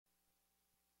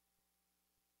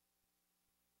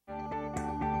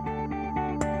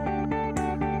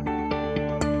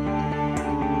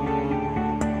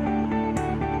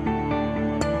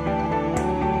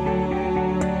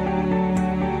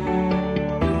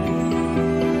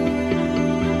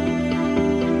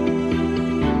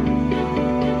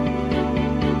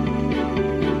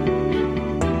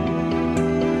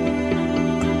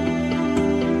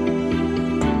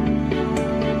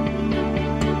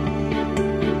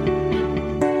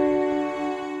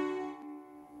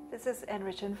This is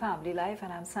Enriching Family Life,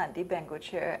 and I'm Sandy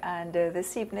Bengochair. And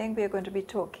this evening we are going to be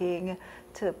talking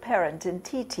to parent in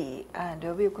TT, and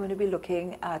we're going to be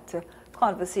looking at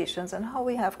conversations and how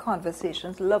we have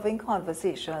conversations, loving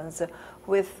conversations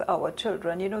with our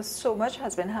children. You know, so much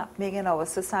has been happening in our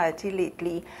society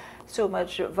lately, so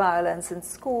much violence in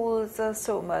schools,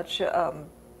 so much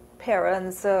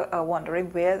parents are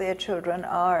wondering where their children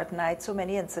are at night. So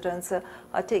many incidents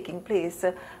are taking place.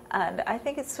 And I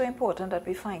think it's so important that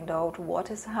we find out what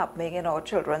is happening in our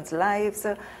children's lives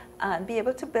and be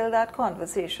able to build that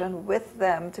conversation with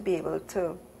them to be able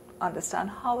to understand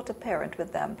how to parent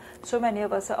with them. So many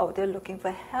of us are out there looking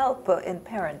for help in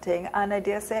parenting, and I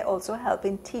dare say also help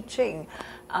in teaching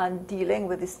and dealing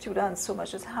with the students. So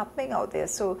much is happening out there.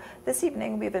 So this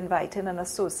evening we've invited an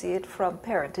associate from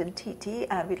Parent in TT,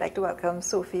 and we'd like to welcome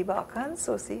Sophie Barkan.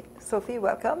 Sophie,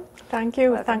 welcome. Thank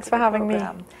you. Welcome Thanks for having me.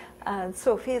 And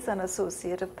Sophie is an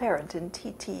associate of Parent in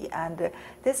TT, and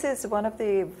this is one of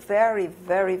the very,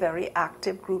 very, very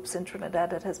active groups in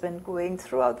Trinidad that has been going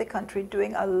throughout the country,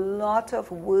 doing a lot of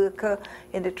work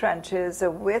in the trenches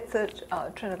with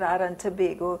Trinidad and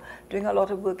Tobago, doing a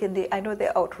lot of work in the, I know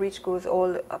their outreach goes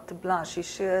all up to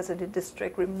Blanchisseuse and the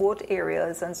district, remote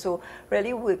areas, and so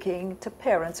really working to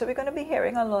parents. So we're going to be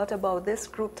hearing a lot about this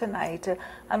group tonight,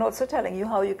 and also telling you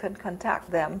how you can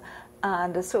contact them.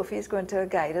 And Sophie is going to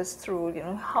guide us through, you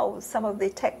know, how some of the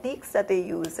techniques that they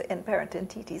use in Parent in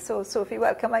TT. So, Sophie,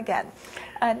 welcome again.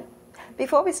 And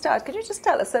before we start, could you just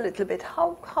tell us a little bit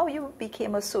how you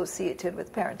became associated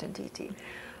with Parent in TT?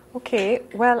 Okay,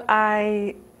 well,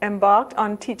 I embarked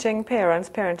on teaching parents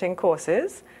parenting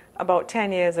courses about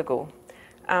 10 years ago.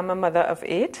 I'm a mother of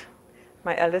 8.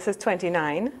 My eldest is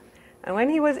 29. And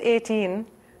when he was 18,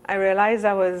 I realized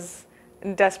I was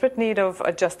in desperate need of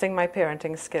adjusting my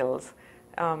parenting skills.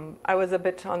 I was a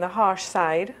bit on the harsh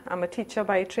side. I'm a teacher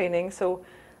by training, so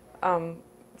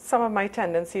some of my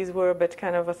tendencies were a bit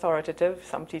kind of authoritative.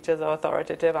 Some teachers are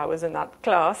authoritative. I was in that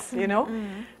class, you know.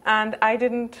 Mm-hmm. And I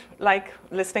didn't like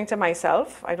listening to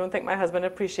myself. I don't think my husband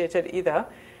appreciated either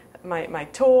my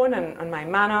tone and my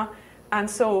manner. And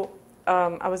so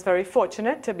I was very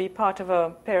fortunate to be part of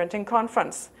a parenting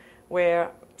conference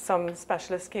where some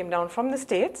specialists came down from the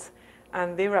States,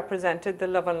 and they represented the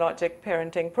Love and Logic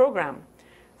parenting program.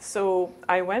 So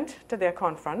I went to their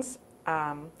conference,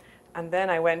 and then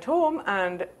I went home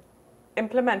and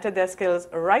implemented their skills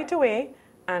right away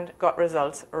and got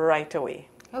results right away.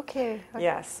 Okay.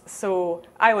 Yes, so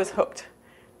I was hooked,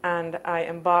 and I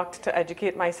embarked to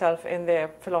educate myself in their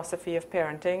philosophy of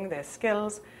parenting, their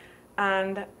skills,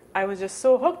 and I was just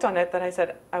so hooked on it that I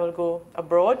said I will go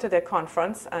abroad to their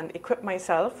conference and equip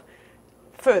myself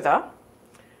further.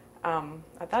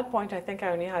 At that point, I think I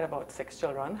only had about 6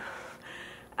 children.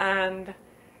 And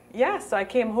yes, I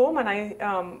came home,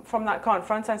 and from that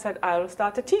conference, I said, I'll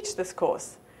start to teach this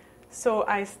course. So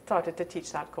I started to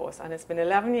teach that course. And it's been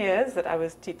 11 years that I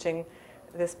was teaching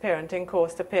this parenting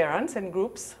course to parents in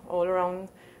groups all around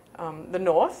the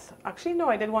north. Actually, no,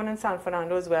 I did one in San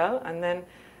Fernando as well. And then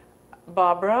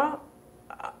Barbara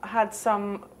had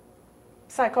some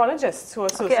psychologists who are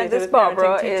associated with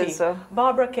Barbara Parenting TT. is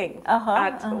Barbara King.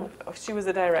 She was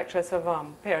the directress of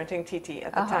Parenting TT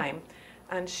at the time.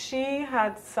 And she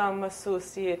had some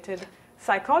associated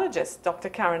psychologists, Dr.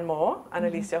 Karen Moore and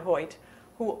Alicia Hoyt,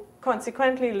 who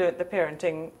consequently learned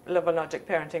the Love and Logic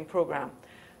parenting program.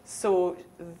 So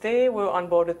they were on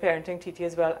board with Parenting TT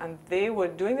as well, and they were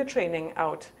doing the training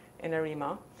out in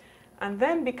Arima. And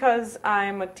then because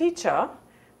I'm a teacher,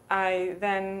 I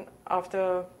then,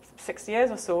 after 6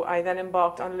 years or so, I then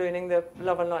embarked on learning the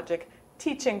Love and Logic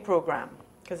teaching program,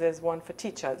 because there's one for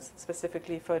teachers,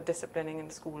 specifically for disciplining in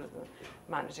school,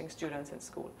 managing students in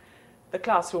school, the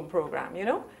classroom program, you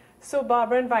know. So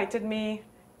Barbara invited me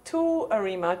to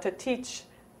Arima to teach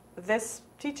this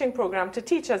teaching program to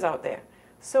teachers out there.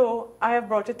 So I have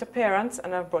brought it to parents,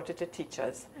 and I've brought it to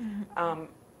teachers. Mm-hmm.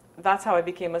 That's how I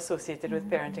became associated with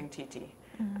Parenting TT.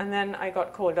 Mm-hmm. And then I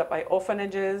got called up by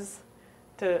orphanages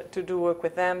to do work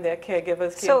with them. Their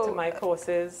caregivers came to my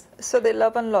courses. So they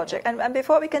Love and Logic. And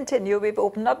before we continue, we've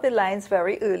opened up the lines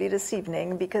very early this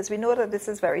evening because we know that this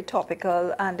is very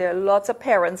topical, and there are lots of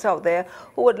parents out there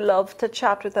who would love to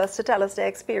chat with us, to tell us their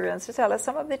experience, to tell us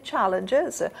some of the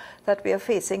challenges that we are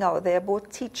facing out there,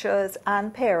 both teachers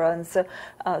and parents,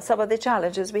 some of the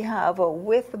challenges we have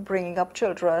with bringing up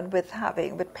children, with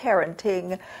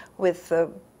parenting, with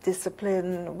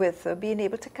discipline, with being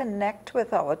able to connect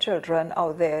with our children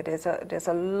out there. There's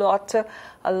a lot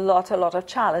of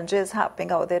challenges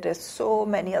happening out there. There's so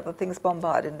many other things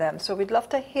bombarding them. So we'd love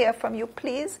to hear from you,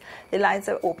 please. The lines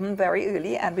are open very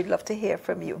early, and we'd love to hear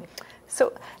from you.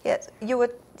 So, yes,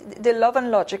 the Love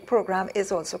and Logic program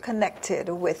is also connected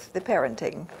with the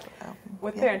parenting.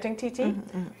 With Parenting TT?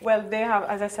 Well, they have,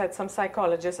 as I said, some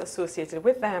psychologists associated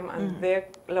with them, and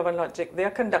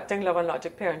they're conducting Love and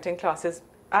Logic parenting classes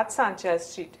at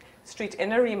Sanchez Street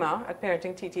in Arima at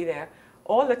Parenting TT there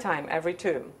all the time, every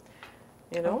term.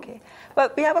 You know? Okay.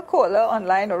 Well, we have a caller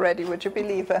online already, would you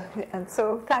believe? And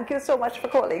so thank you so much for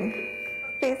calling.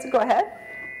 Please go ahead.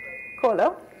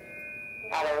 Caller.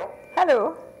 Hello.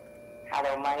 Hello.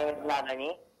 Hello, my name is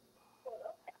Melanie,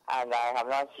 and I have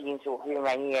not seen Sophie in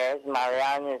many years.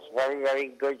 Marianne is very, very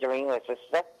good to me, her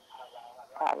sister,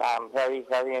 and I'm very,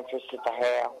 very interested to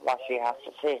hear what she has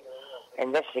to say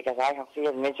in this, because I have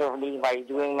failed miserably by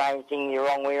doing my thing the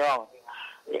wrong way around.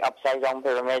 The upside-down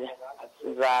pyramid that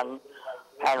Suzanne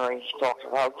Henry talked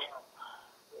about,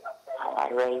 and I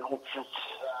really hope that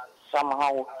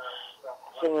somehow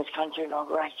things can turn out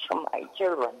right for my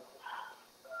children.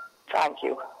 Thank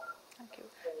you.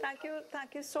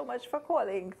 Thank you so much for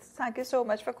calling. Thank you so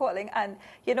much for calling. And,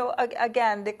 you know,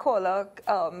 again, the caller,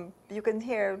 you can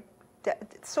hear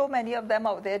so many of them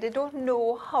out there, they don't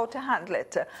know how to handle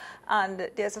it. And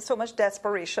there's so much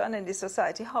desperation in this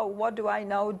society. What do I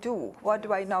now do? What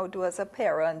do I now do as a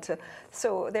parent?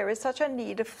 So there is such a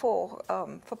need for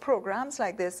programs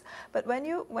like this. But when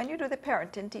you do the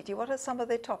Parenting TT, what are some of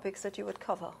the topics that you would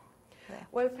cover there?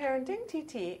 Well, Parenting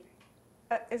TT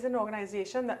is an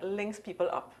organization that links people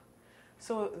up.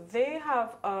 So they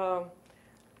have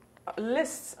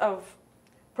lists of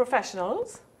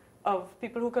professionals, of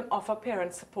people who can offer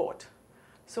parent support.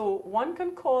 So one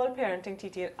can call Parenting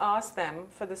TT and ask them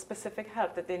for the specific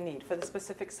help that they need, for the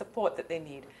specific support that they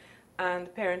need.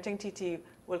 And Parenting TT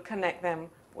will connect them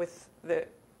with the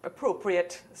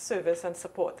appropriate service and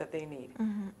support that they need,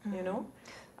 you know?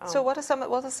 So what are some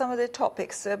of the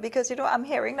topics? Because, you know, I'm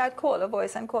hearing that caller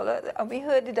voice and we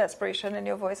heard the desperation in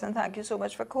your voice, and thank you so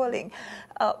much for calling.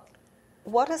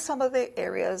 What are some of the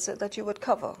areas that you would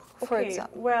cover, for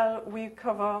example? Well, we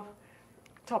cover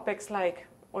topics like,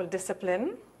 well,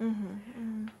 discipline,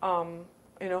 you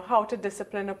know, how to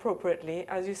discipline appropriately.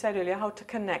 As you said earlier, how to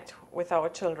connect with our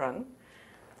children,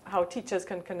 how teachers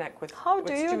can connect with students. How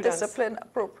do you discipline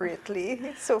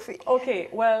appropriately, Sophie? Okay,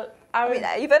 well,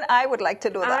 even I would like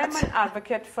to know that. I'm an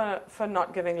advocate for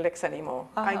not giving licks anymore.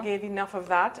 I gave enough of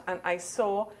that, and I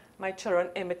saw my children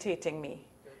imitating me.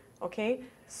 Okay?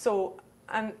 So,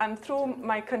 and through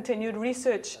my continued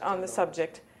research on the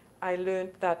subject, I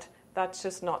learned that that's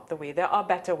just not the way. There are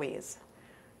better ways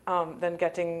than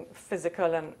getting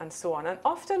physical and so on. And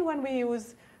often when we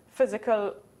use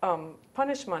physical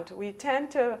punishment, we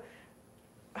tend to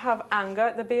have anger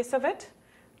at the base of it.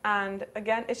 And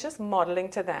again, it's just modeling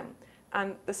to them.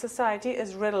 And the society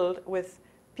is riddled with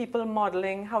people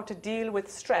modeling how to deal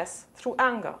with stress through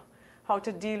anger, how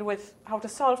to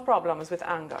solve problems with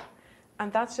anger.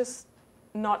 And that's just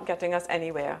not getting us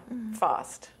anywhere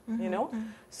fast, you know?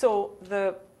 So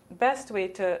the best way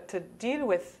to deal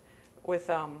with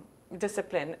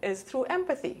discipline is through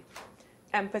empathy.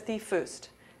 Empathy first.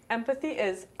 Empathy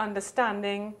is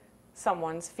understanding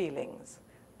someone's feelings,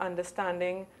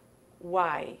 understanding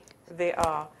why they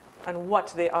are and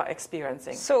what they are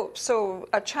experiencing. So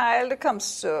a child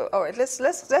comes to, all right,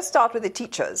 let's start with the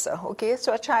teachers, okay?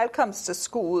 So a child comes to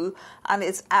school and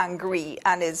is angry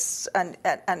and is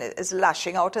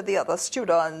lashing out at the other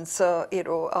students, you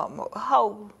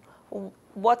know,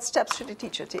 what steps should the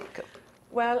teacher take?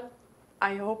 Well,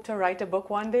 I hope to write a book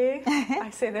one day. I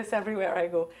say this everywhere I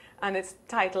go, and it's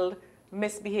titled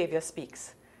Misbehavior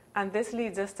Speaks. And this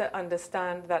leads us to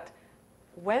understand that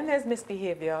when there's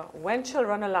misbehavior, when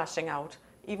children are lashing out,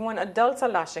 even when adults are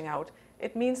lashing out,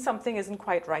 it means something isn't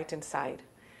quite right inside.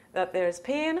 That there is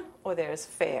pain or there is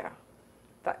fear.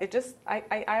 That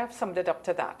I have summed it up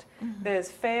to that. There's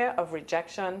fear of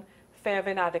rejection, fear of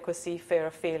inadequacy, fear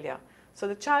of failure. So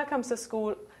the child comes to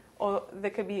school, or they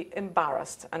could be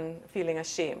embarrassed and feeling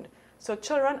ashamed. So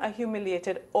children are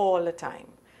humiliated all the time.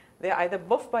 They're either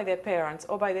buffed by their parents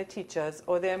or by their teachers,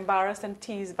 or they're embarrassed and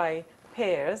teased by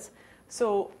peers.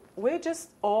 So we're just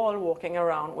all walking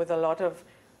around with a lot of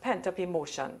pent-up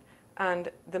emotion. And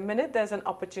the minute there's an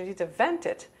opportunity to vent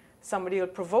it, somebody will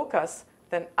provoke us,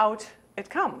 then out it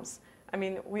comes. I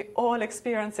mean, we all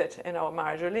experience it in our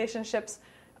marriage relationships,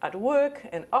 at work,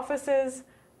 in offices,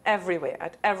 everywhere,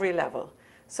 at every level.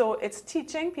 So it's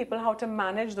teaching people how to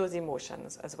manage those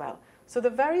emotions as well. So the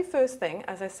very first thing,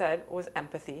 as I said, was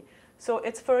empathy. So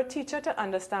it's for a teacher to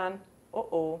understand,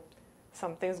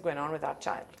 something's going on with that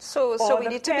child. So we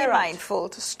need to be mindful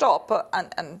to stop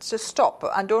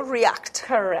and don't react.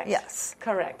 Correct. Yes.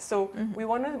 Correct. So we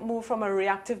want to move from a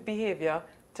reactive behavior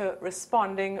to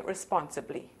responding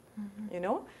responsibly. you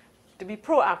know, to be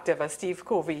proactive, as Steve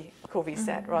Covey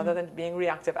said, rather than being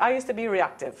reactive. I used to be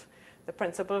reactive. The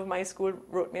principal of my school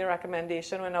wrote me a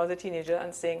recommendation when I was a teenager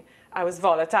and saying I was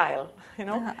volatile, you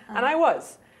know, and I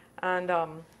was. And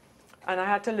I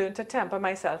had to learn to temper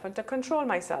myself and to control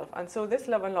myself. And so this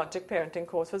Love and Logic parenting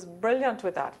course was brilliant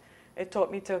with that. It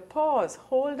taught me to pause,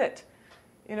 hold it,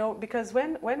 you know, because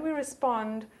when we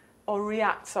respond or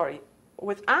react,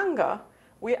 with anger,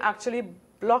 we're actually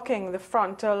blocking the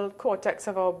frontal cortex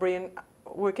of our brain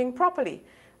working properly.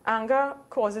 Anger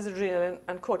causes adrenaline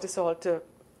and cortisol to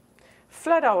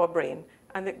flood our brain,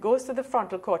 and it goes to the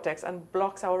frontal cortex and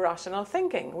blocks our rational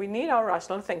thinking. We need our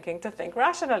rational thinking to think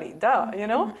rationally, you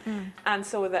know? And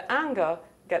so the anger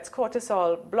gets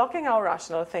cortisol blocking our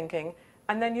rational thinking,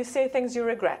 and then you say things you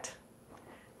regret,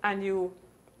 and you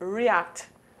react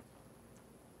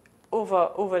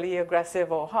overly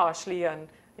aggressive or harshly, and,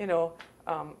 you know,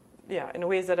 in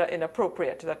ways that are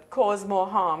inappropriate, that cause more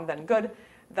harm than good,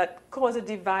 that cause a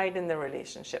divide in the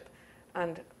relationship.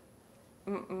 And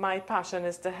my passion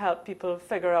is to help people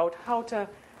figure out how to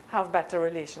have better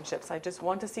relationships. I just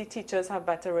want to see teachers have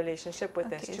better relationship with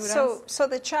their students. So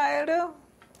the child,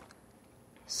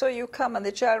 so you come and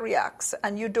the child reacts,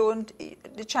 and you don't,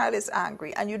 the child is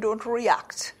angry and you don't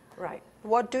react. Right.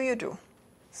 What do you do?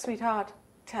 Sweetheart,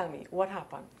 tell me, what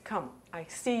happened? Come, I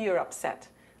see you're upset.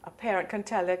 A parent can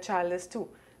tell their child this too.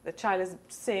 The child is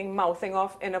mouthing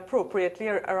off inappropriately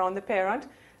around the parent.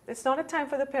 It's not a time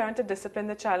for the parent to discipline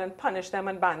the child and punish them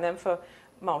and ban them for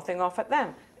mouthing off at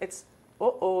them. It's,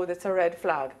 that's a red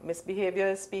flag. Misbehavior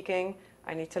is speaking.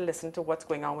 I need to listen to what's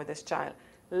going on with this child.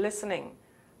 Listening.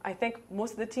 I think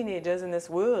most of the teenagers in this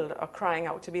world are crying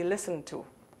out to be listened to.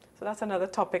 So that's another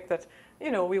topic that, you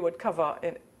know, we would cover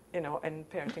in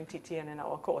Parenting TT and in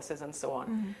our courses and so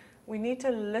on. We need to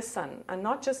listen, and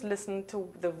not just listen to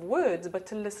the words, but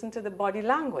to listen to the body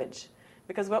language.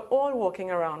 Because we're all walking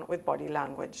around with body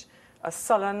language. A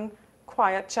sullen,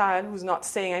 quiet child who's not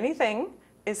saying anything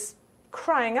is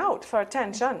crying out for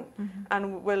attention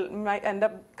and might end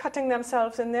up cutting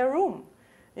themselves in their room,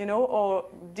 you know, or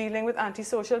dealing with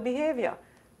antisocial behavior.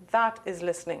 That is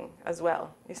listening as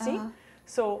well, you see?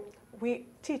 So we,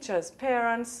 teachers,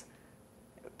 parents,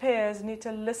 peers, need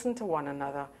to listen to one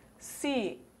another,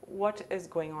 see what is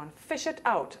going on, fish it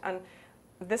out. And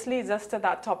this leads us to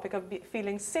that topic of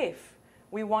feeling safe.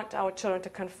 We want our children to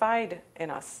confide in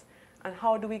us. And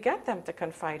how do we get them to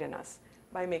confide in us?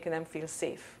 By making them feel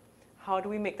safe. How do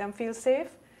we make them feel safe?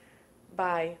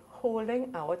 By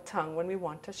holding our tongue when we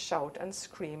want to shout and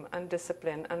scream and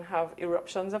discipline and have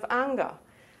eruptions of anger.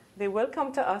 They will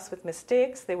come to us with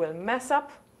mistakes. They will mess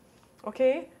up,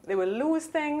 okay? They will lose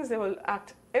things. They will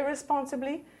act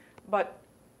irresponsibly. But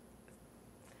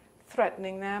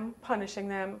threatening them, punishing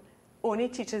them, only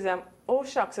teaches them, oh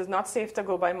shucks, it's not safe to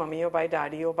go by mommy or by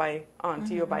daddy or by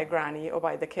auntie or by granny or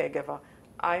by the caregiver.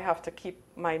 I have to keep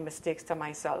my mistakes to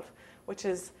myself, which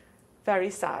is very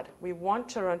sad. We want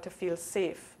children to feel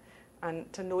safe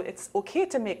and to know it's okay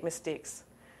to make mistakes.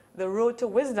 The road to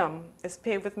wisdom is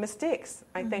paved with mistakes.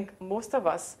 I think most of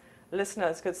us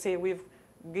listeners could say we've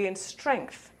gained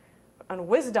strength and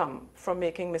wisdom from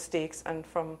making mistakes and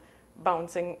from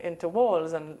bouncing into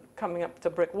walls and coming up to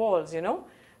brick walls, you know.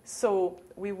 So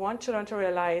we want children to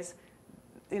realize,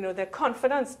 you know, their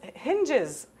confidence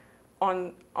hinges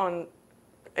on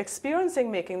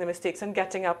experiencing making the mistakes and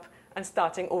getting up and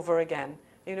starting over again,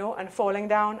 you know, and falling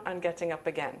down and getting up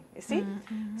again, you see?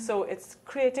 So it's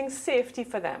creating safety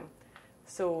for them.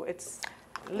 So it's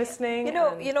listening.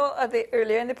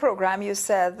 Earlier in the program you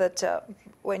said that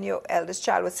when your eldest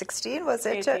child was 16, was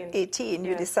it? 18,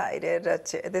 you decided that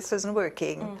this wasn't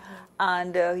working.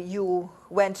 And you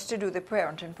went to do the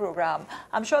parenting program.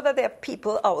 I'm sure that there are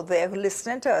people out there who are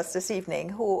listening to us this evening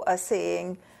who are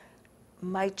saying,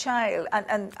 my child,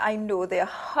 and I know there are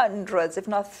hundreds, if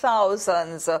not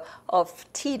thousands,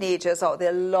 of teenagers out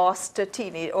there, lost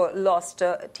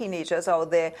teenagers out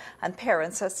there, and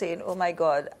parents are saying, oh my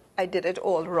God, I did it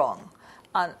all wrong.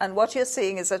 And what you're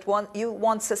saying is that you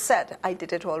once said, I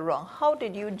did it all wrong. How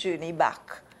did you journey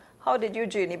back? How did you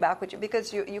journey back with you?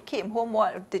 Because you came home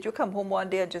did you come home one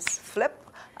day and just flip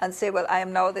and say, well,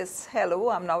 I'm now this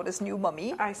new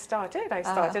mommy? I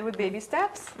started with baby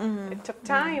steps. It took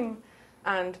time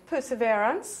and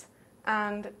perseverance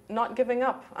and not giving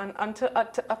up. And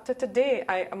up to today,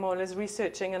 I am always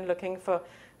researching and looking for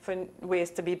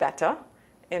ways to be better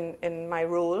in my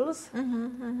roles.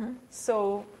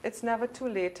 So it's never too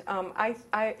late.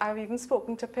 I've even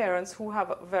spoken to parents who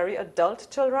have very adult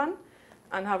children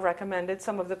and have recommended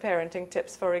some of the parenting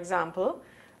tips. For example,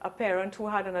 a parent who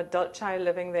had an adult child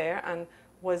living there and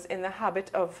was in the habit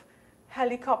of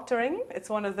helicoptering. It's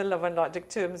one of the love and logic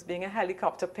terms, being a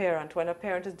helicopter parent, when a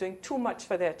parent is doing too much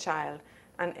for their child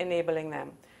and enabling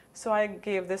them. So I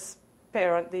gave this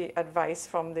parent the advice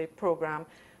from the program: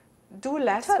 do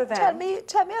less for them.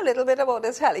 Tell me a little bit about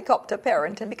this helicopter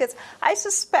parenting, because I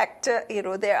suspect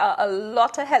there are a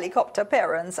lot of helicopter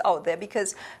parents out there,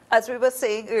 because as we were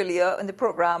saying earlier in the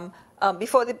program,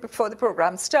 before the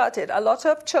program started, a lot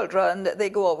of children, they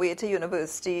go away to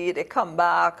university, they come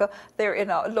back. They're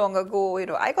long ago,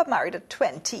 I got married at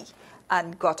 20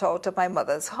 and got out of my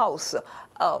mother's house,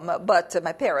 but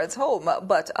my parents' home.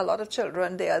 But a lot of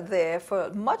children, they are there for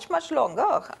much, much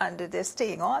longer, and they're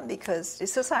staying on because the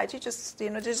society just, they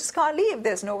just can't leave.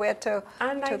 There's nowhere to go.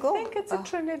 And I think it's a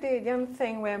Trinidadian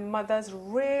thing where mothers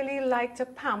really like to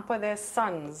pamper their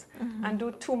sons and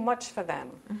do too much for them.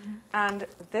 And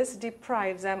this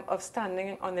deprives them of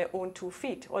standing on their own 2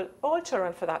 feet. Well, all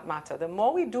children for that matter. The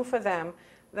more we do for them,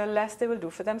 the less they will do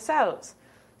for themselves.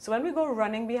 So when we go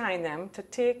running behind them to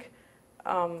take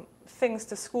things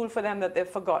to school for them that they've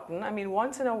forgotten, I mean,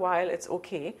 once in a while it's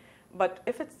okay, but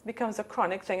if it becomes a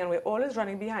chronic thing and we're always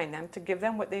running behind them to give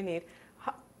them what they need,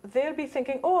 they'll be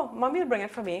thinking, oh, mommy will bring it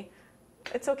for me.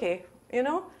 It's okay,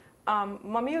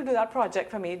 mommy will do that project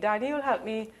for me. Daddy will help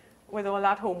me with all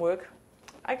that homework.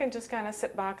 I can just kind of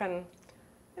sit back and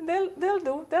they'll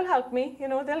help me,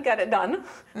 they'll get it done.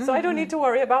 So I don't need to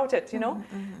worry about it,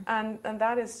 And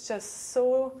that is just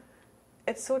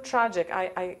it's so tragic.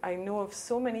 I know of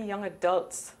so many young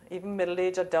adults, even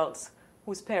middle-aged adults,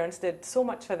 whose parents did so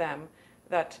much for them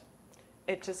that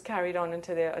it just carried on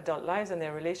into their adult lives and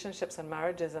their relationships and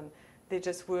marriages, and they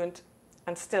just weren't,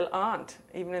 and still aren't,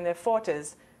 even in their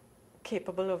 40s,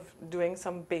 capable of doing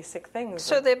some basic things.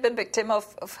 So they've been victim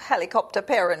of helicopter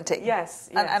parenting. Yes.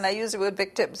 And I use the word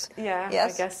victims. Yeah,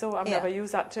 yes? I guess so. I've never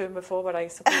used that term before, but I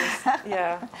suppose,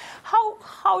 yeah.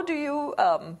 How do you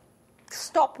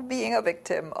stop being a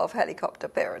victim of helicopter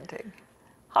parenting?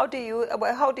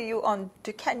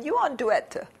 Can you undo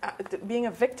it? Being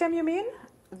a victim, you mean?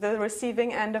 The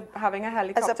receiving end of having a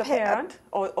helicopter parent,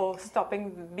 or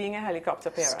stopping being a helicopter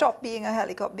parent? Stop being a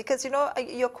helicopter, because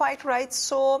you're quite right.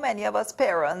 So many of us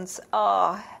parents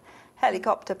are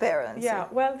helicopter parents. Yeah.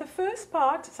 Well, the first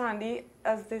part, Sandy,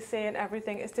 as they say in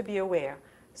everything, is to be aware.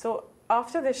 So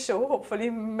after this show, hopefully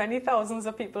many thousands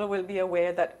of people will be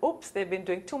aware that, oops, they've been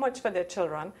doing too much for their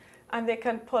children, and they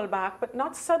can pull back, but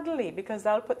not suddenly, because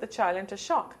that'll put the child into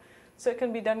shock. So it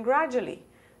can be done gradually.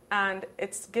 And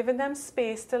it's given them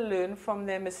space to learn from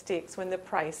their mistakes when the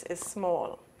price is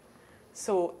small.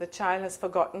 So the child has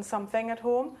forgotten something at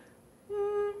home.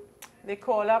 They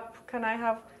call up, can I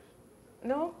have...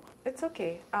 No, it's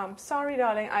okay. Sorry,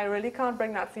 darling, I really can't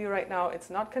bring that for you right now. It's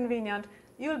not convenient.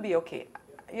 You'll be okay.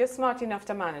 You're smart enough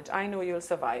to manage. I know you'll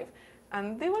survive.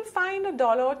 And they will find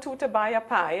 $1 or $2 to buy a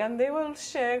pie, and they will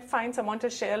find someone to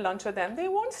share lunch with them. They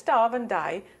won't starve and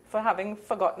die for having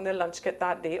forgotten their lunch kit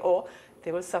that day, or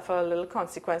they will suffer a little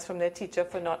consequence from their teacher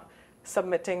for not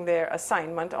submitting their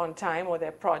assignment on time, or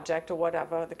their project, or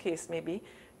whatever the case may be,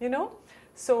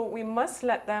 So we must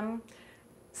let them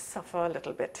suffer a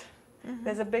little bit.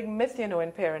 There's a big myth, in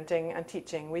parenting and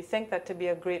teaching. We think that to be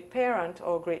a great parent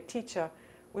or a great teacher,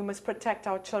 we must protect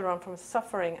our children from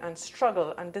suffering and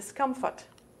struggle and discomfort.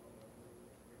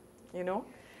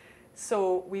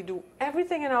 So we do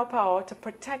everything in our power to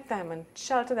protect them and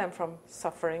shelter them from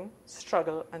suffering,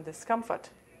 struggle, and discomfort.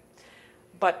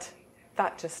 But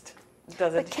that just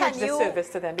does a huge disservice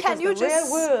to them, because the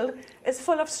real world is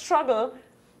full of struggle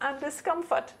and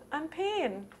discomfort and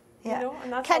pain. Yeah.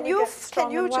 And that's can you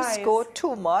just wise. go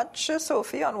too much,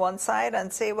 Sophie, on one side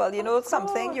and say, well,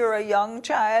 something, you're a young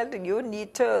child and you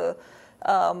need to...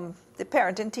 the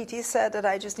parent in TT said that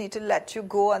I just need to let you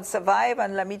go and survive,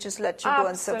 and let me just let you go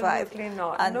and survive. Absolutely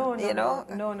not. And,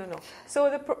 no. So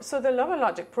the Love and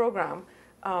Logic program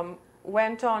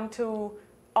went on to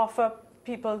offer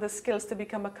people the skills to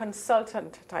become a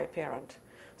consultant type parent.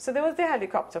 So there was the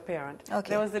helicopter parent. Okay.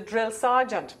 There was the drill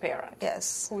sergeant parent.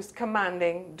 Yes. Who's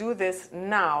commanding, do this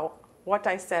now, what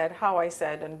I said, how I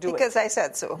said, and do it. Because I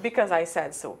said so. Because I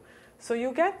said so. So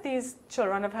you get these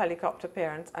children of helicopter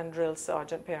parents and drill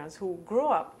sergeant parents who grow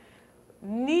up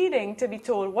needing to be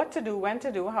told what to do, when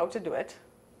to do, how to do it,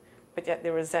 but yet they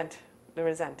resent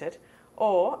it,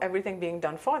 or everything being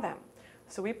done for them.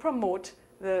 So we promote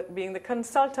being the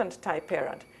consultant type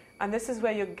parent. And this is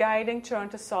where you're guiding children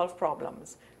to solve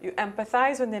problems. You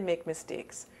empathize when they make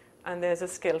mistakes, and there's a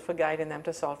skill for guiding them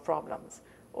to solve problems.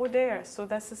 Oh dear, so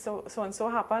this is so and so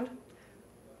happened.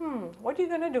 What are you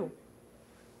going to do?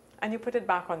 and you put it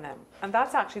back on them. And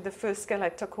that's actually the first skill I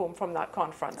took home from that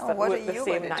conference that what worked are the you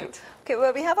same going to do? night. Okay,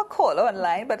 well, we have a caller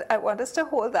online, but I want us to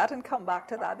hold that and come back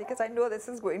to that because I know this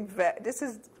is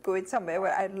going somewhere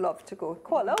where I'd love to go.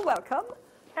 Caller, welcome.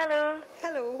 Hello.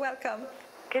 Hello, welcome.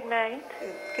 Good night.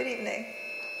 Good evening.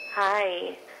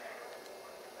 Hi.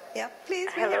 Yeah, please,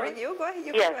 we're Hello. hearing you. Go ahead.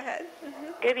 You Yes. can go ahead.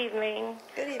 Mm-hmm. Good evening.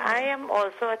 Good evening. I am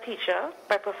also a teacher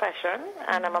by profession,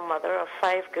 and I'm a mother of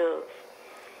 5 girls.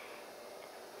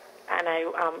 And I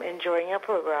am enjoying your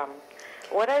program.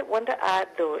 What I want to add,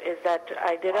 though, is that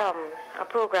I did a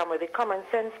program with the Common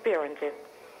Sense Parenting.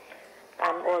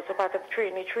 I'm also part of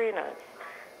trainers.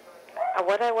 And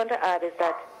what I want to add is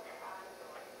that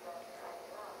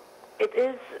it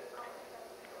is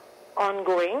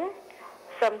ongoing.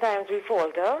 Sometimes we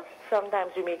falter.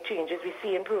 Sometimes we make changes. We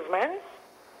see improvements.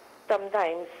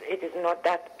 Sometimes it is not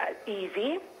that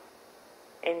easy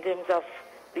in terms of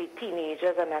the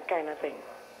teenagers and that kind of thing.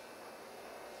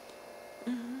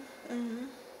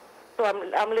 So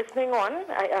I'm listening on.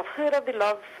 I've heard of the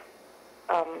Love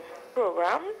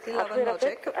program. The Love I've heard and of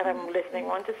it, Logic. and I'm listening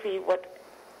on to see what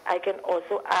I can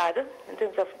also add in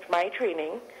terms of my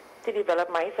training to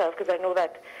develop myself, because I know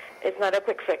that it's not a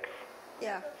quick fix.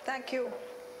 Yeah, thank you.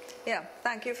 Yeah,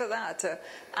 thank you for that.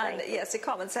 And yes, the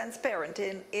Common Sense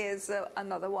Parenting is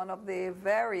another one of the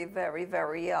very, very,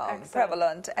 very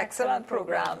prevalent, excellent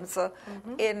programs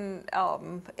in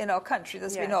our country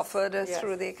that's been offered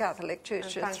through the Catholic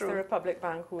Church. And thanks to the Republic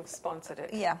Bank who have sponsored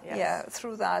it. Yeah,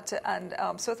 through that. And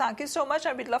so thank you so much.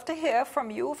 And we'd love to hear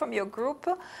from you, from your group,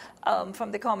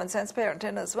 from the Common Sense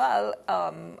Parenting as well.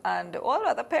 And all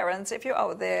other parents, if you're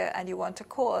out there and you want to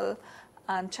call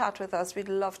and chat with us, we'd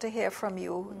love to hear from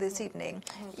you this evening.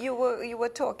 You were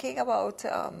talking about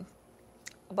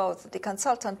the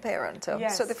consultant parent.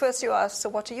 Yes. So the first you asked, so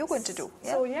what are you going to do?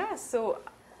 Yeah? So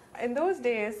in those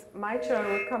days, my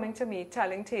children were coming to me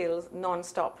telling tales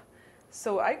non-stop.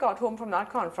 So I got home from that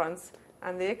conference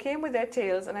and they came with their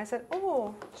tales and I said,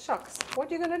 oh, shucks, what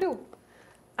are you going to do?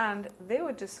 And they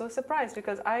were just so surprised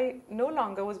because I no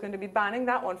longer was going to be banning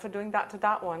that one for doing that to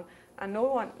that one, and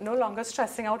no longer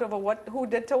stressing out over who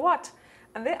did to what.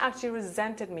 And they actually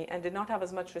resented me and did not have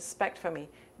as much respect for me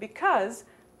because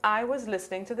I was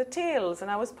listening to the tales and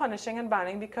I was punishing and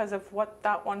banning because of what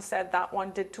that one said that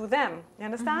one did to them. You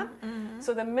understand?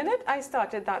 So the minute I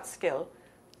started that skill,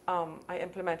 I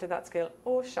implemented that skill.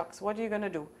 Oh, shucks, what are you going to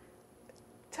do?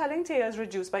 Telling tales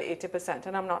reduced by 80%,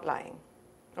 and I'm not lying.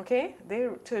 Okay? They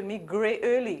turned me grey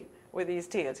early with these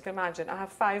tales. You can imagine. I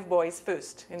have 5 boys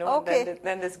first, you know, Okay. and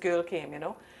then this girl came, you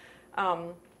know.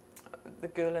 The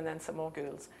girl and then some more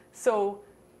girls. So,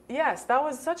 yes, that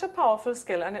was such a powerful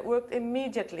skill and it worked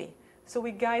immediately. So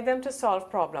we guide them to solve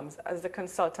problems as the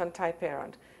consultant type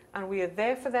parent. And we are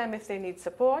there for them if they need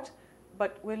support,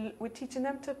 but we're teaching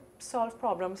them to solve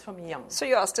problems from young. So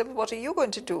you asked them, what are you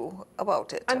going to do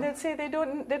about it? And they'd say they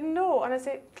didn't know. And I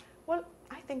say, well,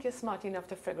 I think you're smart enough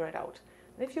to figure it out.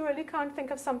 And if you really can't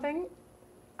think of something,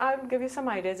 I'll give you some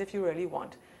ideas if you really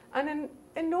want. And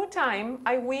in no time,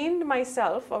 I weaned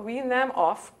them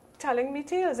off telling me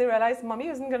tales. They realized Mommy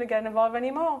isn't going to get involved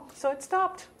anymore. So it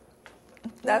stopped.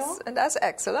 That's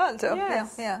excellent.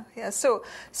 Yes. Yeah. So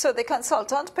the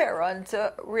consultant parent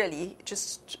really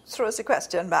just throws the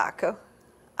question back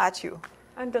at you.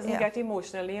 And doesn't get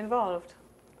emotionally involved.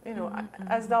 You know,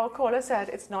 as our caller said,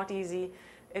 it's not easy.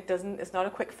 It's not a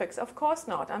quick fix. Of course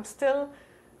not. I'm still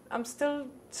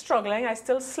struggling. I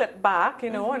still slip back, you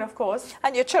know, and of course.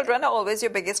 And your children are always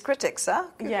your biggest critics, huh?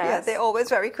 Yes. Yeah, they're always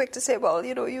very quick to say, well,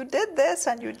 you know, you did this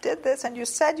and you did this and you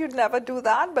said you'd never do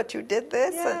that, but you did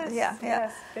this. Yes, and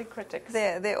yes, big critics.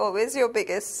 They're always your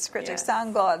biggest critics, Yes.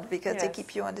 thank God, because they Yes.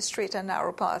 keep you on the straight and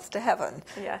narrow path to heaven.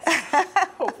 Yes,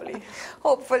 hopefully.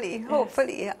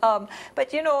 Hopefully.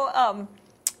 But, you know,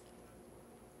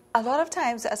 a lot of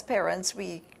times as parents,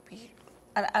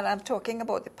 and I'm talking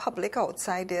about the public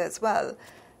outside there as well,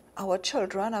 our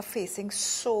children are facing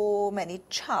so many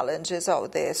challenges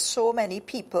out there. So many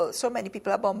people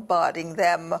are bombarding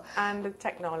them. And the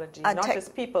technology, And not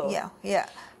just people. Yeah.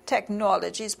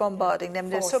 Technology is bombarding them.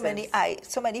 There's so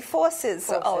many forces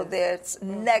out there. It's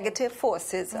negative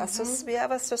forces. We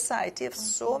have a society of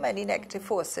so many negative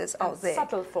forces out there.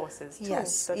 Subtle forces too.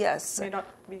 Yes. May not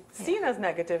be seen as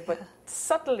negative, but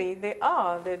subtly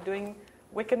they're doing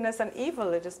wickedness and evil.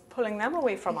 They're just pulling them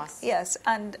away from us. Yes,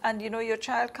 and you know, your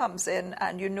child comes in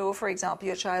and you know, for example,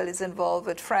 your child is involved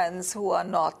with friends who are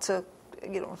not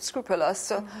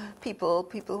scrupulous, people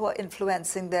who are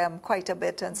influencing them quite a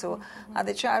bit, and so and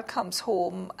the child comes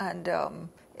home and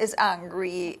is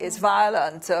angry, is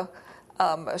violent,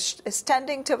 is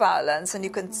tending to violence, and you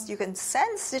can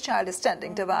sense the child is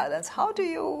tending to violence. How do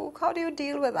you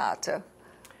deal with that?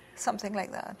 Something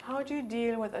like that. How do you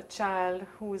deal with a child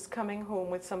who is coming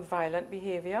home with some violent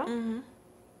behavior?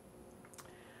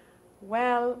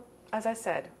 Well, as I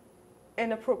said,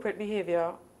 inappropriate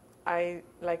behavior, I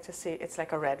like to say it's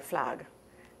like a red flag.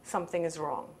 Something is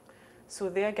wrong. So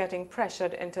they're getting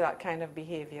pressured into that kind of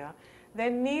behavior. Their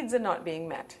needs are not being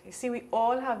met. You see, we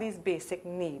all have these basic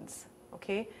needs,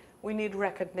 okay? We need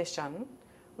recognition.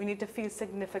 We need to feel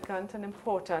significant and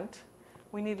important.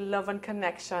 We need love and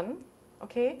connection,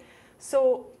 okay?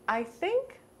 So I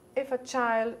think if a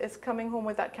child is coming home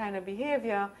with that kind of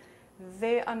behavior,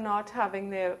 they are not having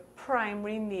their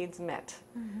primary needs met.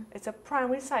 It's a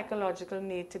primary psychological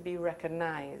need to be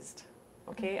recognized,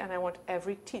 okay? And I want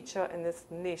every teacher in this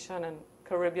nation and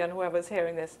Caribbean, whoever's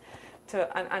hearing this,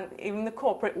 and even the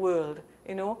corporate world,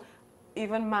 you know,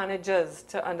 even managers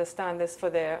to understand this for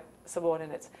their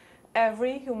subordinates.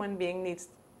 Every human being needs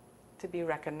to be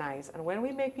recognized. And when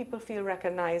we make people feel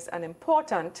recognized and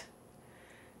important,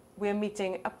 we're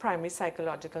meeting a primary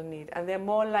psychological need. And they're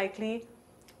more likely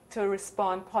to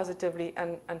respond positively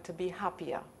and to be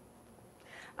happier.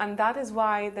 And that is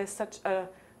why there's such a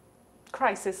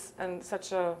crisis and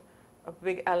such a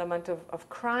big element of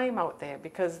crime out there,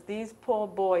 because these poor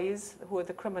boys who are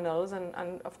the criminals,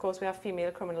 and of course we have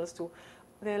female criminals too,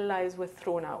 their lives were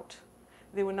thrown out.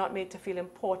 They were not made to feel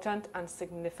important and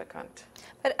significant.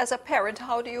 But as a parent,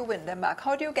 how do you win them back?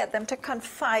 How do you get them to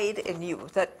confide in you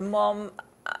that, Mom,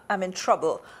 I'm in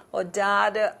trouble, or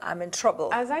Dad, I'm in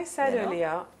trouble? As I said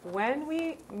earlier, when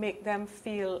we make them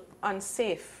feel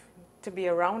unsafe to be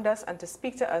around us and to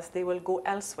speak to us, they will go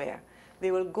elsewhere. They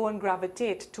will go and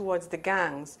gravitate towards the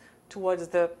gangs, towards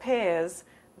the pairs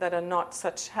that are not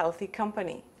such healthy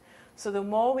company. So the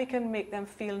more we can make them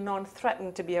feel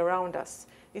non-threatened to be around us.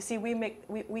 You see, we make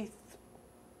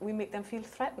them feel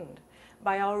threatened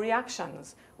by our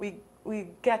reactions. We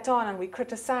get on and we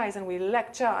criticize and we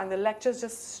lecture, and the lectures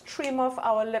just stream off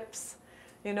our lips,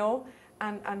 you know,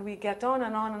 and we get on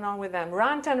and on and on with them,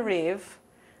 rant and rave.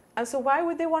 And so why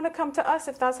would they want to come to us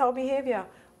if that's our behavior?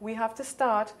 We have to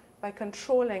start by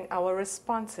controlling our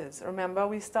responses. Remember,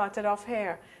 we started off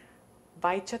here.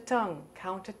 Bite your tongue,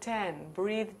 count to 10,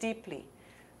 breathe deeply,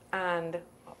 and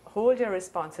hold your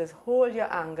responses, hold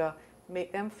your anger,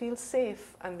 make them feel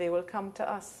safe, and they will come to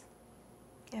us.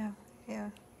 Yeah.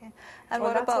 And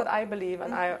well, that's what I believe,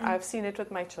 and I've seen it with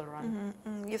my children.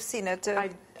 You've seen it.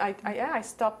 I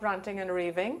stopped ranting and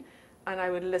raving, and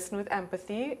I would listen with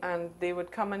empathy, and they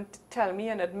would come and tell me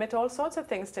and admit all sorts of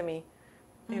things to me.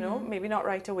 You know, maybe not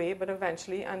right away, but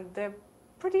eventually, and they're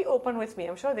pretty open with me.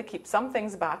 I'm sure they keep some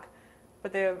things back,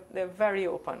 but they're very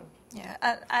open. Yeah,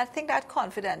 and I think that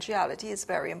confidentiality is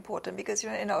very important, because, you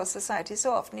know, in our society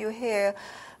so often you hear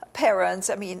parents,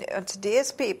 I mean, on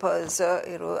today's papers,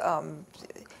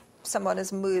 someone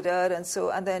is murdered,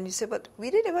 and then you say, but we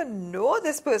didn't even know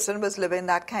this person was living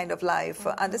that kind of life,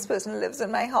 and this person lives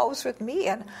in my house with me,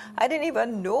 and I didn't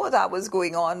even know that was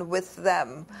going on with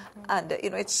them. And,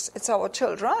 you know, it's our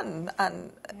children.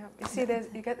 And you see,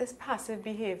 you get this passive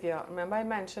behavior. Remember I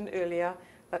mentioned earlier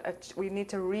that we need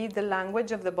to read the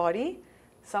language of the body.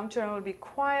 Some children will be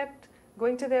quiet,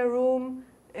 going to their room,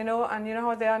 you know, and you know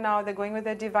how they are now, they're going with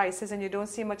their devices and you don't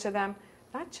see much of them.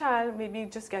 That child may be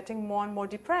just getting more and more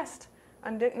depressed.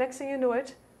 And the next thing you know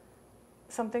it,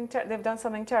 they've done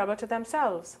something terrible to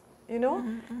themselves, you know?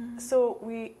 So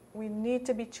we need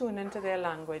to be tuned into their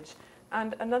language.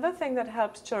 And another thing that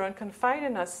helps children confide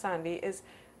in us, Sandy, is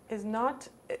not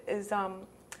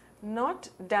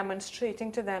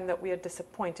demonstrating to them that we are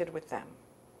disappointed with them.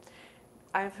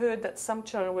 I've heard that some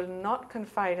children will not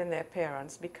confide in their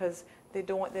parents because they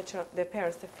don't want their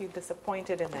parents to feel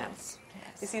disappointed in them. Yes.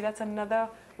 You see, that's another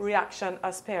reaction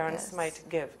us parents might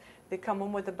give. They come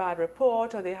home with a bad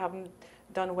report, or they haven't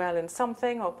done well in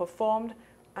something or performed,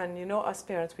 and you know, us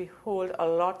parents, we hold a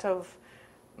lot of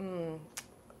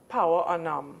power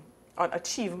on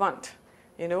achievement,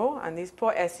 you know, and these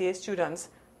poor SEA students,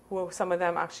 who some of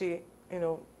them actually, you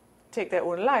know, take their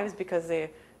own lives because they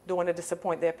don't want to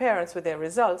disappoint their parents with their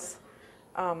results.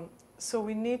 So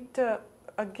we need to,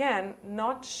 again,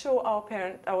 not show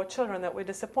our children that we're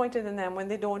disappointed in them when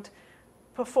they don't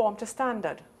perform to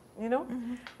standard, you know?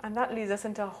 And that leads us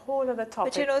into a whole other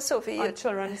topic, but you know, Sophie, on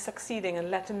children succeeding and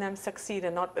letting them succeed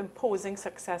and not imposing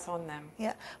success on them.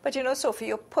 Yeah, but you know, Sophie,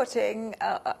 you're putting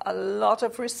a lot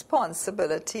of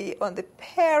responsibility on the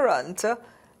parent.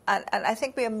 And I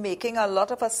think we are making a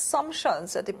lot of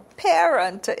assumptions that the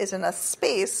parent is in a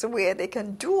space where they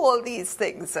can do all these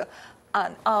things.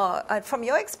 And from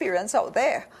your experience out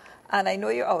there, and I know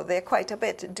you're out there quite a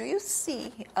bit. Do you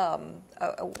see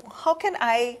how can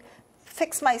I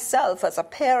fix myself as a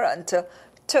parent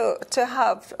to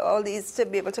have all these, to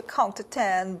be able to count to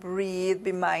 10, breathe,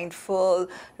 be mindful,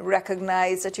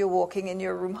 recognize that you're walking in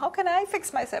your room? How can I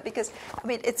fix myself? Because, I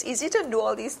mean, it's easy to know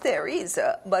all these theories,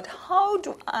 but how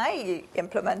do I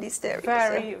implement these theories?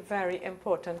 Very, very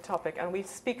important topic. And we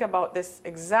speak about this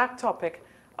exact topic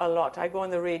a lot. I go on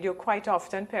the radio quite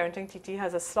often. Parenting TT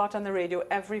has a slot on the radio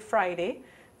every Friday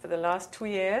for the last 2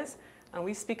 years. And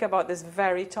we speak about this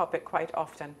very topic quite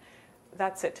often.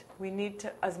 That's it. We need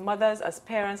to, as mothers, as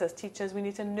parents, as teachers, we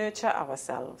need to nurture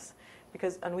ourselves,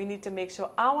 and we need to make sure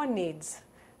our needs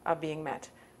are being met,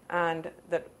 and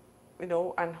that,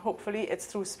 and hopefully it's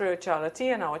through spirituality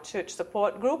and our church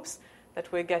support groups that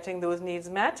we're getting those needs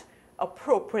met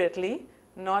appropriately,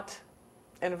 not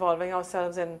involving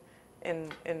ourselves in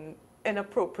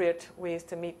inappropriate ways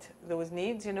to meet those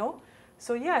needs.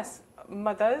 So yes,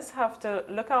 mothers have to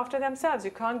look after themselves.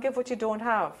 You can't give what you don't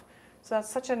have. So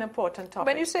that's such an important topic.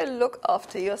 When you say look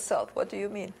after yourself, what do you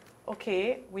mean?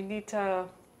 Okay, we need to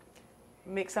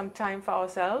make some time for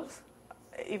ourselves,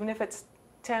 even if it's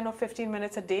 10 or 15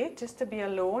 minutes a day, just to be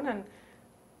alone and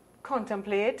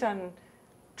contemplate and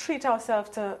treat ourselves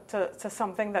to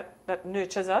something that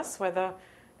nurtures us, whether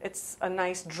it's a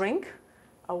nice drink,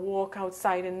 a walk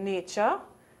outside in nature,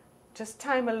 just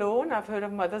time alone. I've heard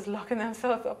of mothers locking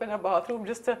themselves up in a bathroom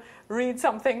just to read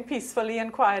something peacefully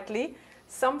and quietly.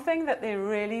 Something that they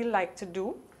really like to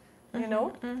do,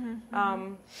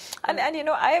 And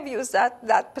I have used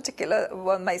that particular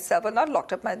one myself, and not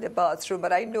locked up in the bathroom,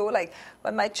 but I know, like,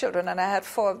 when my children, and I had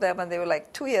 4 of them, and they were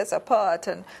like 2 years apart,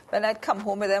 and when I'd come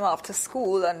home with them after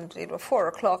school, and 4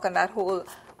 o'clock, and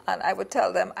and I would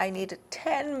tell them, I need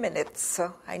 10 minutes.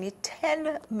 I need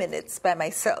 10 minutes by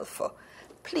myself.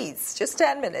 Please, just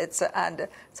 10 minutes. And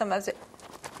sometimes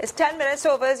it's 10 minutes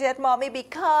over as yet, Mommy,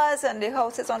 because, and the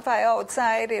house is on fire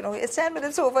outside, it's 10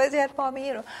 minutes over as yet,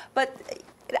 Mommy, But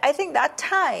I think that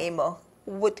time,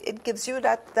 it gives you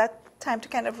that time to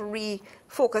kind of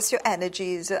refocus your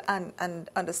energies and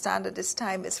understand that this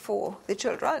time is for the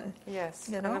children. Yes,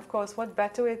 and of course, what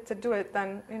better way to do it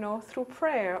than, through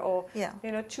prayer or,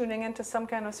 tuning into some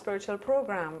kind of spiritual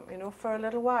program, for a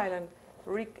little while and,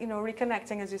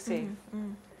 reconnecting, as you say.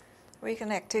 Mm-hmm.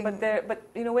 Reconnecting. But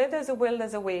where there's a will,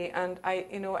 there's a way. And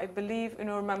I believe,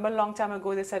 remember a long time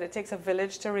ago they said it takes a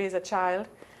village to raise a child.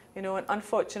 And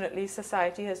unfortunately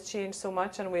society has changed so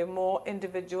much, and we're more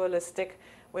individualistic.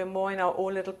 We're more in our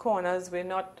own little corners. We're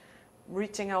not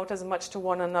reaching out as much to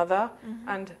one another. Mm-hmm.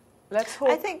 And let's hope.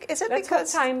 I think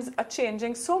because times are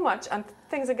changing so much and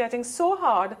things are getting so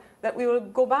hard that we will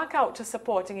go back out to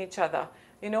supporting each other.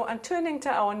 And turning to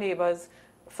our neighbors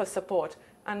for support.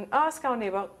 And ask our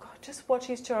neighbor, just watch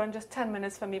these children, just 10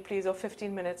 minutes for me, please, or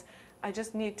 15 minutes. I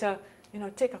just need to,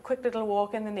 take a quick little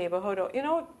walk in the neighborhood, or, do a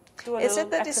little exercise. Is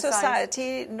it that the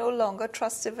society no longer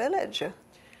trusts the village?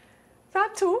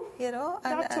 That too.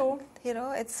 That too.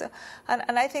 It's,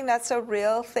 and I think that's a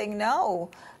real thing now.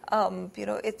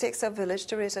 It takes a village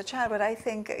to raise a child, but I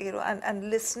think, and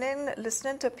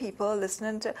listening to people,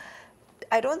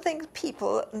 I don't think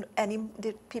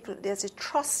there's a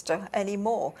trust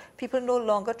anymore. People no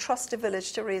longer trust the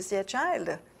village to raise their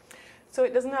child. So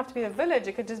it doesn't have to be a village.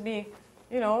 It could just be,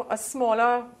 a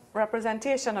smaller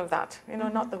representation of that.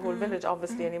 Not the whole village,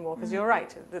 obviously, anymore. Because you're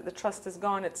right, the trust is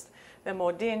gone. There are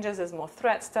more dangers. There's more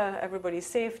threats to everybody's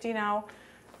safety now.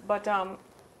 But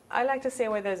I like to say,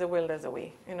 where there's a will, there's a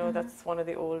way. That's one of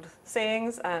the old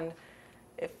sayings. And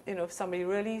if somebody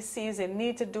really sees a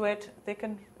need to do it, they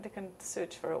can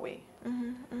search for a way.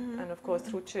 And of course,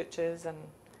 through churches and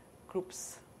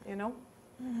groups,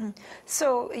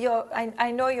 So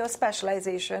I know your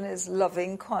specialization is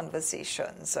loving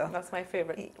conversations. That's my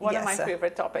favorite. One of my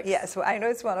favorite topics. Yes, well, I know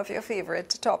it's one of your favorite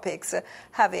topics,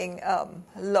 having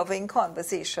loving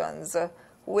conversations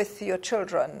with your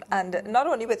children, and not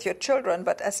only with your children,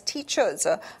 but as teachers.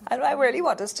 And I really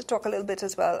want us to talk a little bit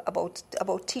as well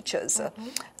about teachers. Mm-hmm.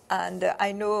 And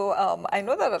I know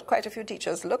that quite a few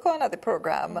teachers look on at the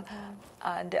program,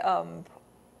 and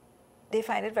they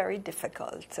find it very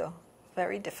difficult to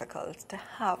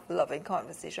have loving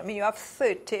conversation. I mean, you have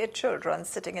 30 children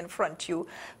sitting in front of you,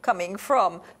 coming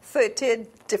from 30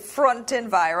 different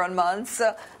environments.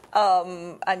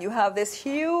 And you have this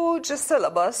huge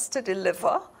syllabus to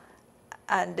deliver,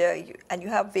 and you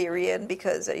have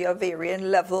varying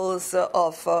levels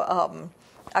of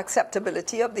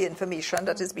acceptability of the information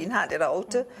that is being handed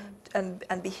out, and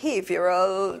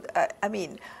behavioral.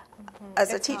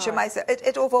 as a teacher myself,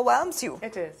 it overwhelms you.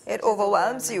 It is. It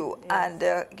overwhelms you, yes.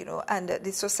 and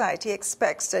the society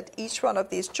expects that each one of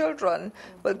these children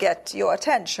will get your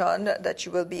attention, that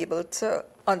you will be able to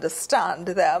understand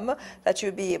them, that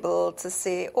you'll be able to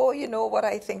say, oh, you know what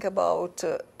I think about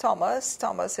Thomas.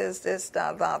 Thomas is this,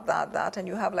 that, and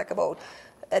you have like about,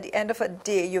 at the end of a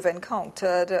day, you've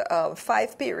encountered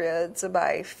 5 periods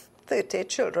by 30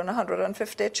 children,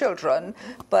 150 children,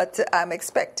 but I'm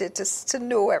expected to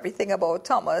know everything about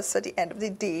Thomas at the end of the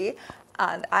day,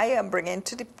 and I am bringing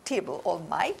to the table all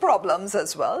my problems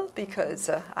as well, because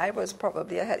I was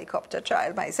probably a helicopter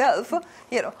child myself.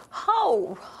 You know,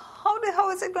 how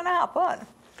is it going to happen?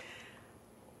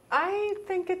 I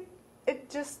think it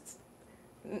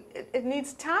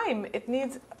needs time. It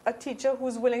needs a teacher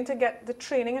who's willing to get the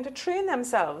training and to train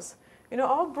themselves. You know,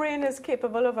 our brain is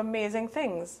capable of amazing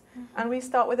things, and we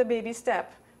start with a baby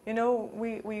step. You know,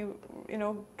 we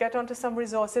get onto some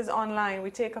resources online. We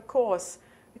take a course.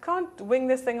 You can't wing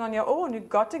this thing on your own. You've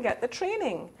got to get the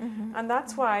training, and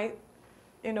that's why,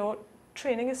 you know,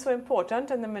 training is so important.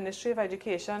 And the Ministry of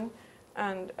Education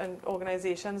and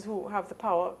organizations who have the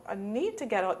power need to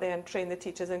get out there and train the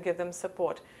teachers and give them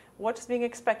support. What's being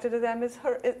expected of them is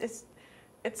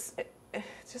it's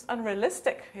just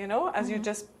unrealistic, you know, as you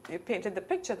painted the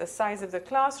picture, the size of the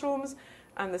classrooms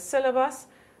and the syllabus.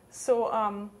 So,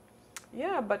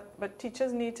 but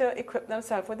teachers need to equip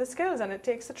themselves with the skills, and it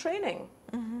takes the training.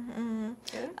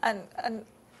 Yeah? And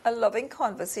a loving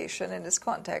conversation in this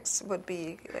context would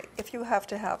be, like, if you have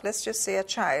to have, let's just say a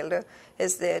child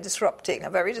is there disrupting, a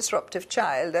very disruptive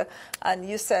child, and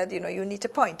you said, you know, you need to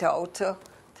point out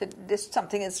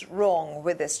something is wrong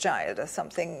with this child, or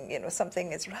something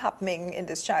is happening in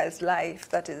this child's life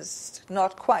that is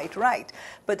not quite right.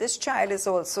 But this child is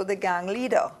also the gang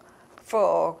leader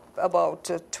for about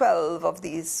 12 of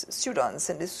these students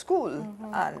in this school,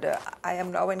 and I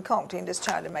am now encountering this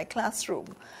child in my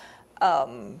classroom.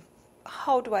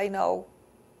 How do I now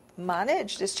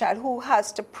manage this child who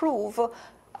has to prove,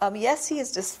 yes, he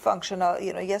is dysfunctional,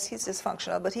 you know, yes, he's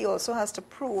dysfunctional, but he also has to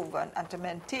prove and to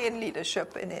maintain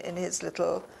leadership in his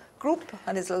little group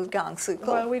and his little gang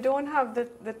circle? Well, we don't have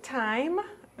the time,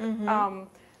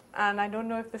 and I don't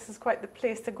know if this is quite the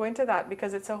place to go into that,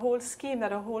 because it's a whole scheme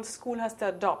that a whole school has to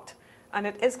adopt. And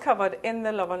it is covered in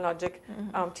the Love and Logic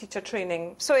teacher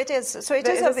training. So it is. So it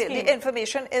is available. The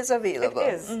information is available.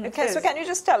 It is. Okay. So can you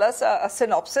just tell us a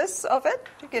synopsis of it?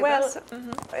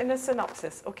 In a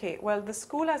synopsis, okay. Well, the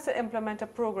school has to implement a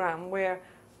program where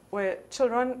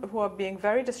children who are being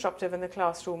very disruptive in the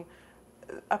classroom,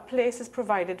 a place is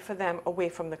provided for them away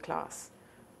from the class.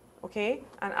 Okay.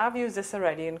 And I've used this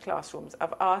already in classrooms.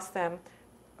 I've asked them,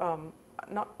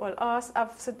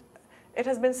 it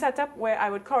has been set up where I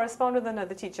would correspond with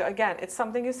another teacher. Again, it's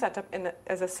something you set up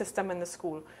as a system in the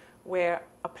school, where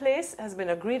a place has been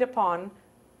agreed upon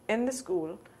in the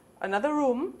school, another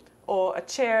room or a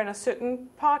chair in a certain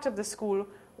part of the school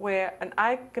where an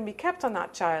eye can be kept on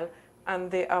that child, and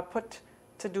they are put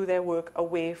to do their work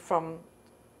away from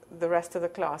the rest of the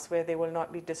class, where they will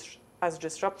not be as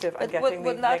disruptive and getting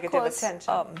the negative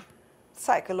attention.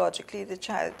 Psychologically, the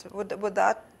child, would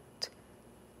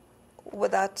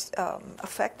that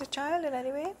affect the child in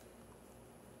any way?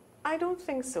 I don't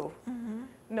think so.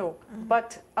 No,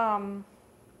 but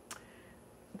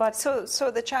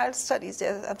so the child studies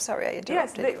there. I'm sorry, I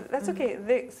interrupted you. That's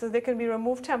okay. So they can be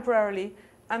removed temporarily,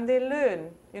 and they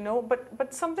learn. You know,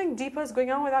 but something deeper is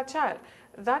going on with that child.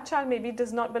 That child maybe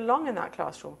does not belong in that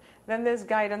classroom. Then there's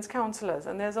guidance counselors,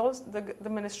 and there's also the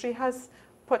ministry has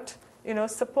put, you know,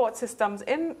 support systems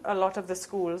in a lot of the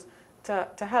schools to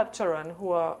help children who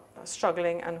are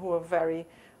struggling and who are very,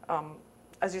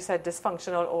 as you said,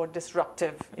 dysfunctional or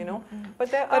disruptive, you know. But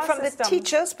from the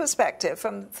teacher's perspective,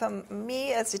 from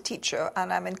me as a teacher,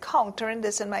 and I'm encountering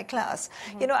this in my class,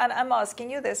 you know, and I'm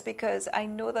asking you this because I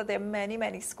know that there are many,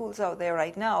 many schools out there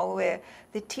right now where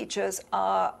the teachers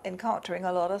are encountering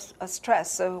a lot of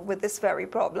stress with this very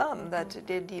problem that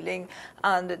they're dealing,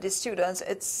 and the students,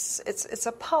 it's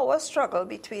a power struggle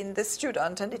between the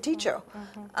student and the teacher,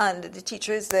 and the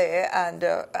teacher is there, and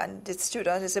the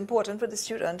student, it's important for the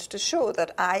student to show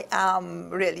that I am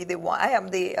really the one. I am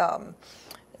the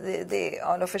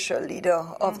unofficial leader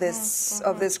of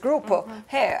this group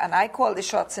here, and I call the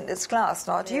shots in this class,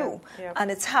 not you.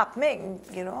 And it's happening,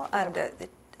 you know.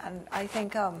 And I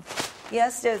think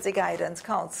yes, there's a guidance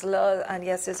counselor, and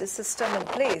yes, there's a system in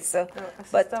place.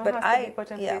 But I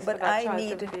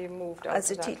need,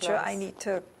 as a teacher, I need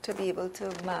to be able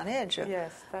to manage.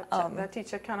 Yes, that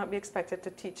teacher cannot be expected to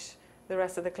teach the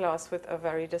rest of the class with a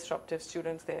very disruptive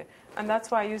student there. And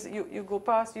that's why you go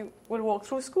past, you will walk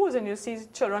through schools and you see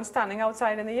children standing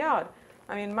outside in the yard.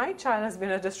 I mean, my child has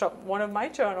been one of my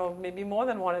children, or maybe more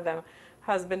than one of them,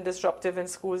 has been disruptive in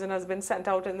schools and has been sent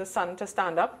out in the sun to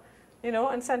stand up,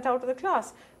 and sent out of the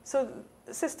class. So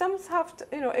systems have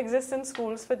to, exist in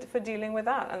schools for dealing with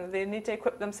that, and they need to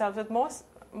equip themselves with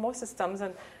more systems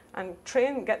and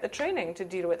get the training to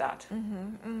deal with that.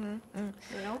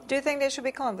 Do you think there should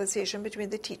be conversation between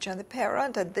the teacher and the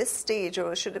parent at this stage,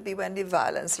 or should it be when the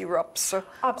violence erupts?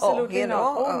 Absolutely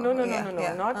not. No,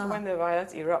 not when the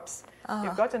violence erupts.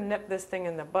 You've got to nip this thing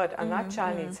in the bud, and that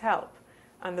child needs help.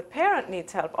 And the parent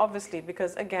needs help, obviously,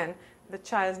 because, again, the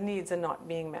child's needs are not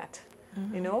being met.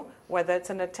 Whether it's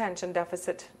an attention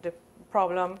deficit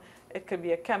problem, it could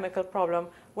be a chemical problem,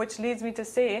 which leads me to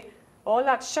say all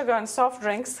that sugar and soft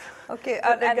drinks. Okay,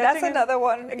 and that's another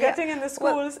one. Getting in the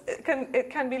schools, it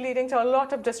can be leading to a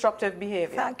lot of disruptive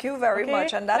behavior. Thank you very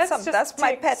much, and that's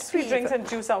my pet peeve. Sweet drinks and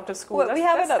juice out of school. Well,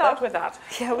 let's start with that.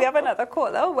 Yeah, we have another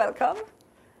caller. Welcome.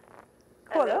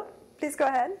 Caller, please go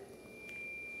ahead.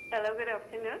 Hello, good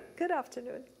afternoon. Good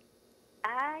afternoon.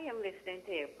 I am listening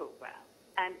to your program,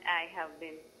 and I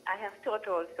have taught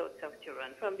all sorts of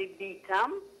children, from the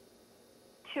BTAM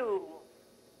to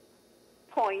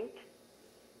Point,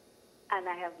 and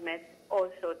I have met all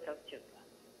sorts of children.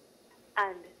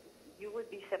 And you would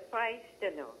be surprised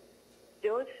to know,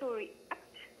 those who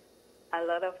react, a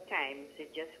lot of times they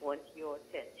just want your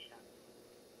attention.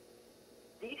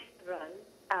 These children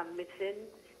are missing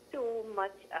so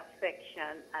much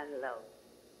affection and love.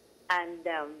 And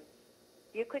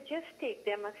you could just take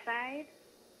them aside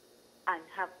and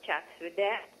have chats with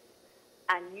them,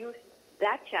 and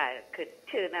that child could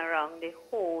turn around his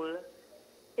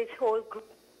whole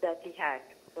group that he had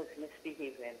was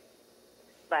misbehaving.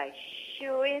 By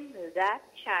showing that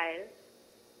child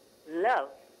love,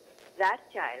 that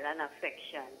child an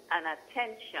affection, an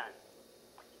attention,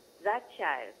 that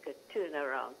child could turn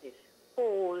around his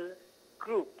whole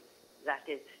group that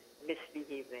is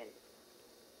misbehaving.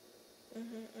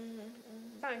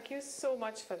 Thank you so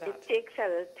much for that. It takes a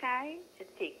little time to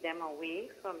take them away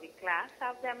from the class,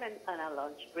 have them on a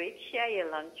lunch break, share your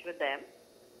lunch with them,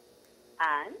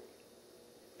 and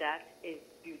that is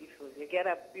beautiful. You get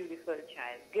a beautiful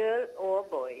child, girl or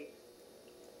boy.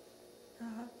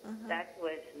 That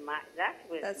was my.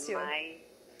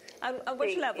 And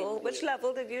which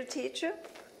level did you teach?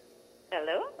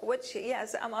 Hello?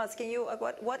 Yes, I'm asking you,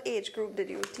 what age group did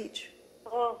you teach?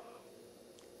 Oh,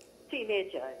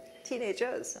 teenagers.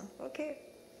 Teenagers, okay.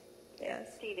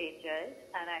 Yes. Teenagers,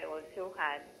 and I also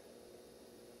had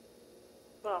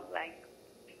from like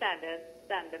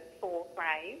standard 4, 5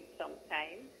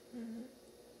 sometimes.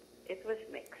 It was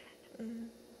mixed.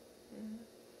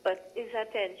 But it's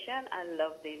attention and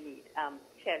love they need, I'm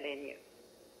telling you.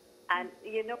 And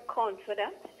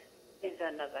confidence is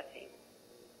another thing.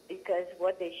 Because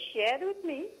what they shared with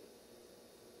me,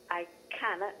 I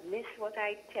cannot miss what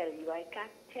I tell you. I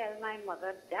can't tell my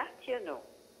mother that,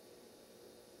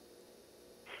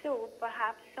 So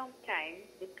perhaps sometimes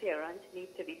the parents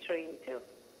need to be trained too.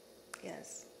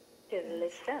 Yes. To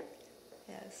listen.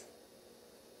 Yes.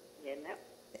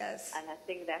 Yes. And I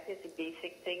think that is the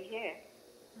basic thing here.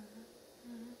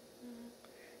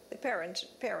 The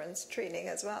parents training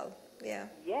as well. Yeah.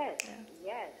 Yes.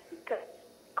 Because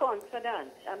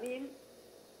confidence. I mean,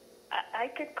 I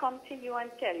could come to you and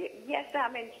tell you, yes,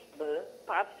 I'm in trouble.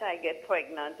 Perhaps I get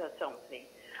pregnant or something.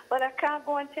 But I can't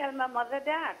go and tell my mother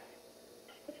that.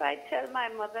 If I tell my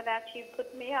mother that, she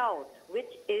put me out,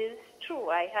 which is true.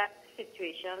 I had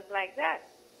situations like that.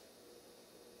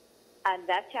 And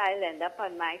that child ended up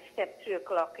on my step 3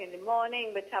 o'clock in the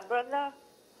morning with her brother.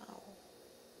 Wow.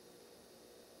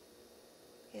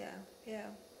 Yeah.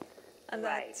 And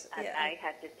right. And I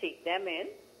had to take them in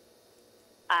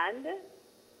and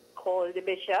call the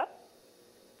bishop.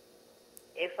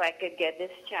 If I could get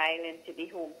this child into the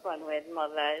home for unwed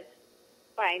mothers,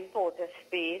 find Port of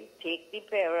Spain, take the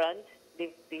parents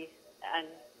and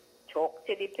talk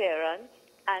to the parents.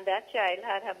 And that child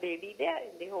had her baby there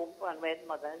in the home for unwed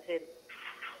mothers.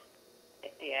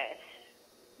 Yes.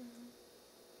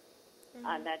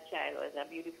 And that child was a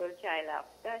beautiful child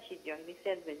after. She joined the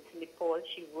St. Vincent de Paul.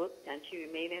 She worked and she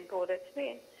remained in Port of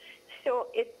Spain. So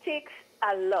it takes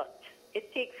a lot.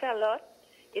 It takes a lot.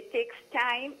 It takes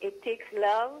time. It takes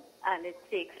love. And it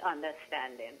takes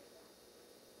understanding.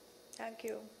 Thank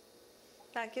you.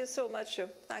 Thank you so much.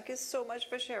 Thank you so much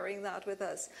for sharing that with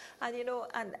us. And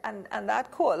and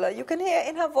that caller, you can hear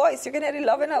in her voice, you can hear the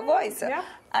love in her voice. Yeah.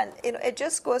 And it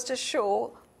just goes to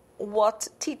show what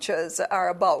teachers are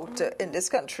about in this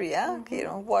country. Yeah, you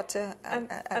know what.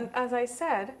 And as I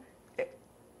said,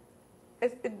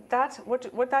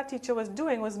 what that teacher was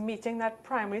doing was meeting that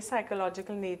primary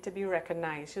psychological need to be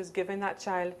recognized. She was giving that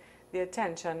child the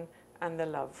attention and the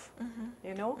love,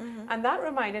 you know. And that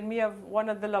reminded me of one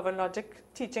of the Love and Logic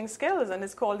teaching skills, and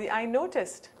it's called the I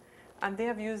Noticed. And they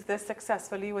have used this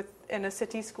successfully with inner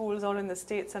city schools all in the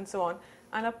States and so on.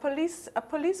 And a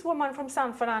policewoman from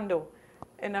San Fernando,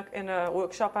 in a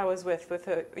workshop I was with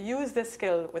her, used this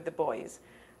skill with the boys.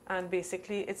 And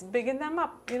basically, it's bigging them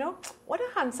up, you know. What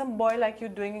a handsome boy like you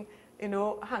doing, you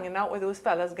know, hanging out with those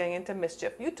fellas getting into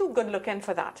mischief. You're too good looking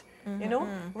for that, you know.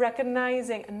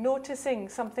 Recognizing, noticing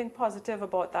something positive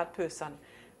about that person.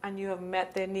 And you have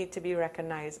met their need to be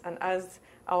recognized. And as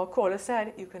our caller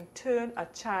said, you can turn a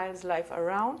child's life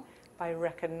around by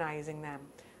recognizing them.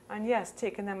 And yes,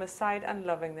 taking them aside and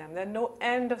loving them. There are no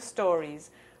end of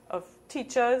stories of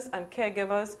teachers and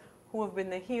caregivers who have been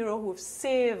the hero, who have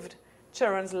saved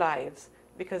children's lives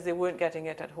because they weren't getting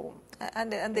it at home.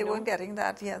 And they weren't getting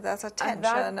that, that's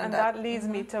attention. And that leads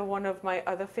me to one of my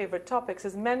other favorite topics,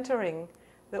 is mentoring.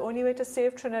 The only way to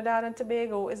save Trinidad and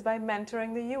Tobago is by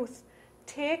mentoring the youth.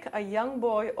 Take a young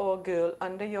boy or girl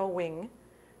under your wing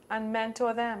and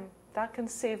mentor them. That can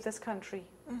save this country.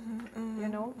 You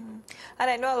know? And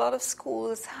I know a lot of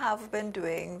schools have been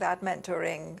doing that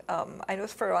mentoring. I know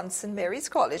for on St. Mary's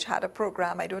College had a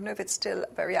program. I don't know if it's still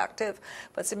very active,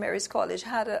 but St. Mary's College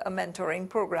had a mentoring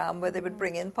program where they would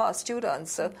bring in past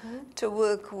students to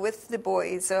work with the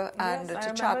boys and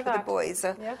to chat with the boys.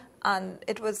 And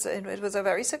it was a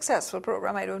very successful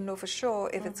program. I don't know for sure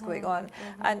if it's going on.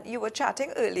 And you were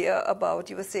chatting earlier about,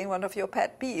 you were saying one of your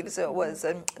pet peeves was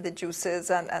the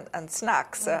juices and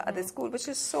snacks at the school, which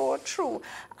is so true.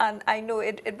 And I know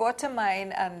it brought to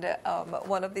mind and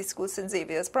one of the schools, St.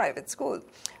 Xavier's private school,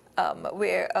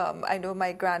 where I know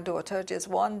my granddaughter just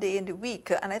one day in the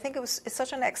week, and I think it's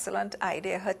such an excellent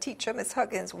idea. Her teacher, Miss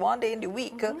Huggins, one day in the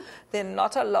week, they're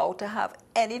not allowed to have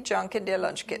any junk in their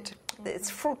lunch kit.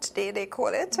 It's fruit day, they call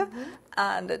it,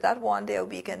 and that one day a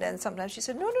week. And then sometimes she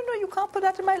said, no, you can't put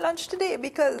that in my lunch today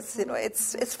because, you know,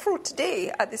 it's fruit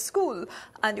day at the school,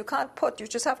 and you can't put, you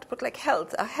just have to put like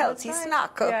a healthy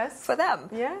snack for them.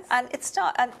 Yes. And it's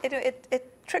not, and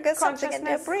it triggers something in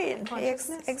their brain.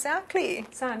 Exactly.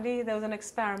 Sandy, there was an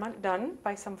experiment done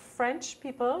by some French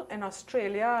people in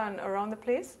Australia and around the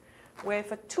place, where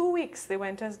for 2 weeks they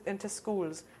went into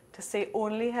schools to say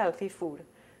only healthy food.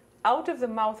 Out of the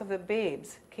mouth of the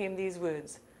babes came these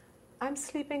words: I'm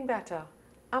sleeping better.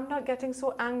 I'm not getting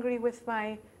so angry with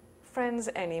my friends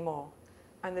anymore.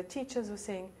 And the teachers were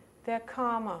saying they're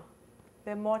calmer,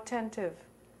 they're more attentive,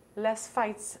 less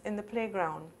fights in the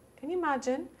playground. Can you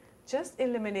imagine? Just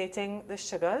eliminating the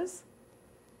sugars,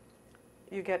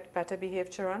 you get better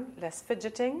behaved children, less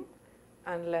fidgeting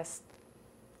and less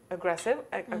aggression.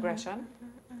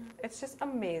 It's just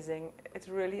amazing. It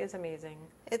really is amazing.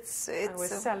 And we're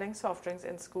selling soft drinks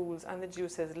in schools, and the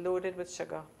juices loaded with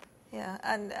sugar. Yeah,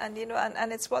 and you know,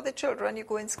 and it's for the children. You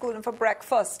go in school and for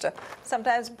breakfast.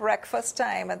 Sometimes breakfast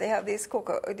time, and they have these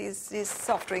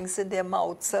soft drinks in their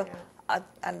mouths.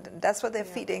 And that's what they're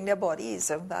feeding their bodies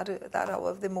that hour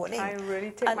of the morning. I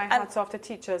really take my hats off to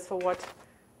teachers for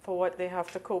what they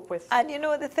have to cope with. And you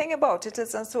know, the thing about it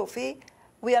is, Sophie,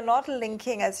 we are not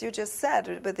linking, as you just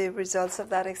said, with the results of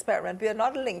that experiment, we are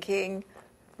not linking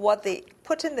what they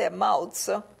put in their mouths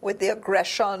with the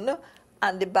aggression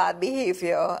and the bad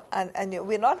behavior. And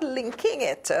we're not linking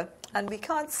it. And we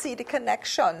can't see the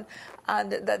connection.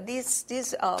 And that these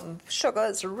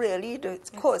sugars really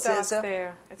causes...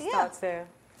 It starts there.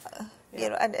 You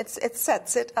know, and it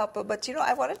sets it up. But, you know,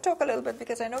 I want to talk a little bit,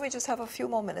 because I know we just have a few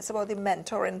more minutes, about the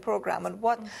mentoring program and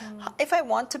what, if I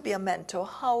want to be a mentor,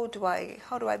 how do I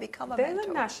become a mentor? There's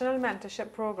a national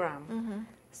mentorship program,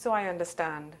 so I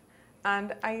understand.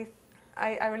 And I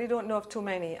really don't know of too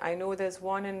many. I know there's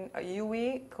one in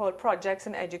UWI called Projects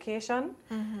in Education,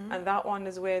 and that one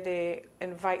is where they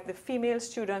invite the female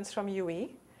students from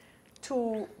UWI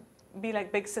to be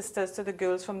like big sisters to the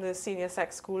girls from the senior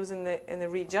sex schools in the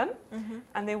region,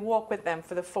 and they walk with them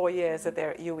for the 4 years that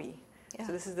they're at UWI. Yeah.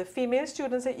 So this is the female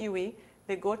students at UWI.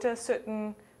 They go to a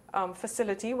certain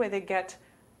facility where they get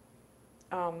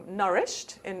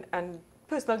nourished and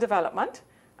personal development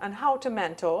and how to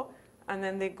mentor, and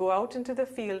then they go out into the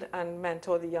field and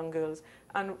mentor the young girls.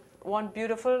 And one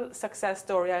beautiful success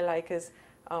story I like is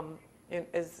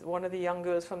one of the young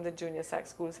girls from the junior sex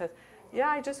school says, yeah,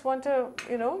 I just want to,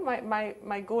 you know,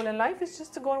 my goal in life is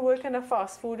just to go and work in a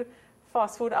fast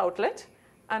food outlet.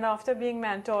 And after being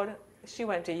mentored, she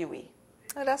went to UWI.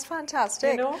 Oh, that's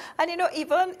fantastic. You know? And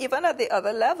even at the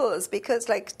other levels, because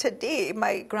like today,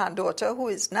 my granddaughter, who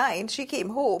is 9, she came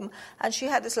home and she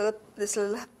had this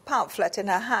little pamphlet in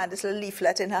her hand, this little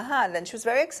leaflet in her hand, and she was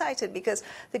very excited because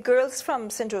the girls from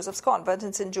St. Joseph's Convent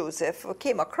in St. Joseph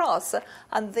came across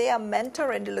and they are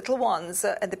mentoring the little ones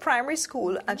at the primary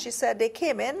school, and she said they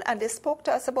came in and they spoke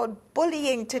to us about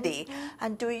bullying today.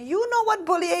 And do you know what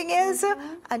bullying is?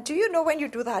 And do you know when you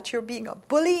do that you're being a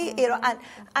bully?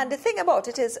 And the thing about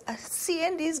it is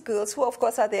seeing these girls, who of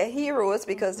course are their heroes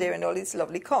because they're in all these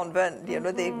lovely convent, they're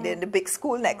in the big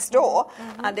school next door,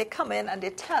 and they come in and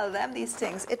they tell them these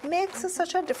things. It makes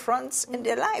such a difference in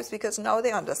their lives because now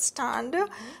they understand.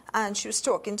 And she was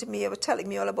talking to me, telling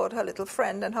me all about her little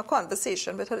friend and her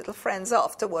conversation with her little friends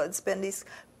afterwards when these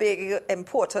big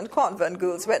important convent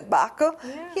girls went back.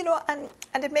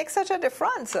 And it makes such a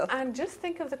difference. And just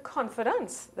think of the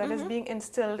confidence that is being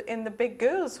instilled in the big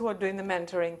girls who are doing the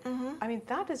mentoring. I mean,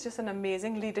 that is just an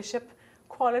amazing leadership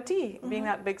quality, being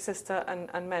that big sister and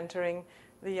mentoring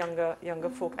the younger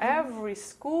folk. Every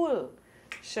school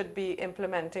should be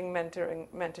implementing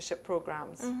mentorship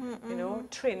programs,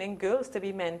 training girls to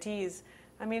be mentees.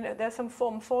 I mean, there's some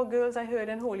Form 4 girls I heard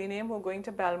in Holy Name who are going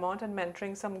to Belmont and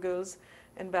mentoring some girls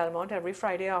in Belmont every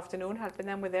Friday afternoon, helping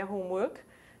them with their homework.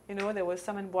 There was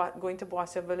some going to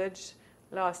Boisseau Village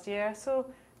last year. So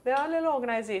there are little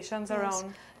organizations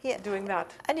around doing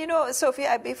that. And Sophie,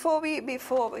 before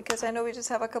because I know we just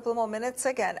have a couple more minutes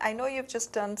again, I know you've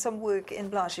just done some work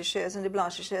in Blanchisseuse, in the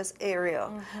Blanchisseuse area,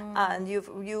 and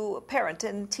you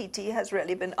parenting TT has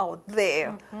really been out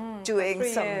there doing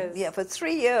for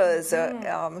 3 years.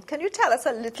 Can you tell us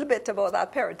a little bit about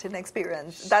that parenting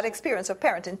experience, that experience of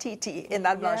parenting TT in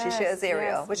that Blanchisseuse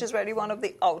area, which is really one of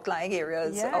the outlying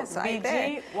areas outside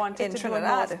there. BG wanted to do a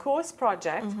North Coast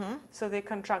project, so they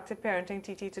contracted Parenting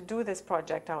TT to do this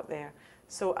project out there.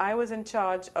 So I was in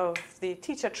charge of the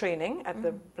teacher training at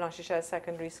the Blanchisseuse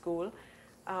Secondary School.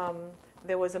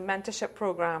 There was a mentorship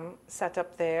program set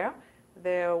up there.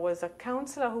 There was a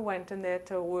counselor who went in there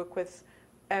to work with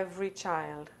every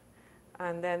child.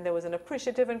 And then there was an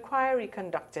appreciative inquiry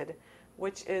conducted,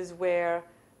 which is where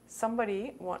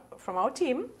somebody from our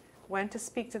team went to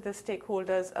speak to the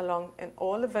stakeholders along in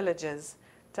all the villages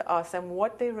to ask them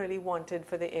what they really wanted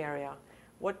for the area.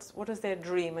 What was their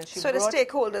dream? And so the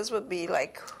stakeholders would be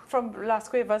like from Las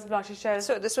Cuevas, Blanchisseuse.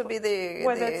 So this would be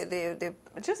the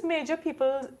just major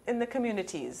people in the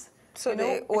communities. So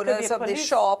the owners of the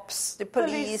shops, the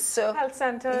police, health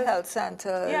centers. The health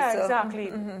centers. Yeah,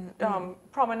 exactly.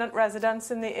 Prominent residents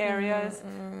in the areas,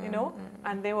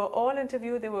 and they were all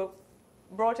interviewed. They were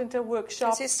brought into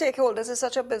workshops. See, stakeholders is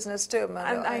such a business term.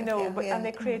 And I know, and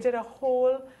they created a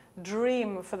whole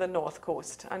dream for the North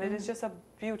Coast, and it is just a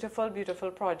beautiful,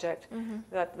 beautiful project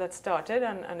that started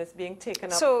and it's being taken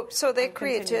up. So they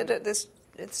created this.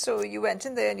 So you went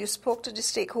in there and you spoke to the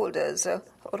stakeholders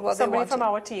about what Somebody they wanted. from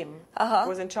our team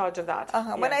was in charge of that.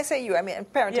 Yes. When I say you, I mean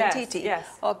Parenting TT. Yes.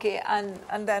 Okay,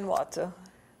 and then what?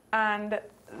 And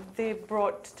they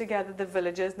brought together the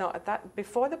villages. Now,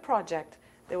 before the project,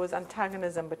 there was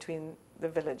antagonism between the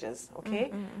villages,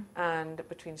 okay, and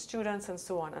between students and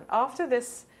so on. And after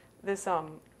this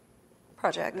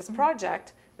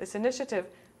project, this initiative,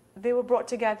 they were brought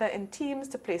together in teams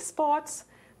to play sports.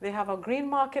 They have a green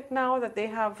market now that they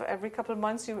have every couple of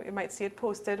months. You might see it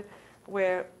posted,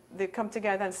 where they come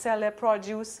together and sell their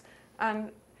produce.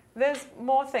 And there's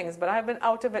more things, but I've been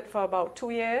out of it for about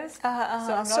 2 years. So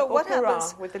I'm not what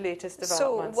happens with the latest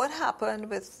developments. So what happened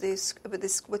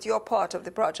with your part of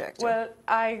the project? Well,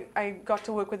 I got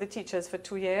to work with the teachers for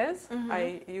 2 years.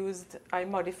 I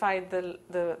modified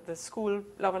the school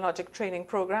Love and Logic training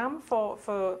program for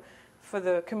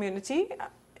the community.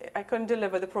 I couldn't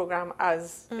deliver the program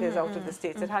as is out of the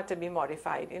States. It had to be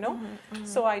modified,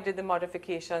 So I did the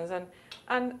modifications,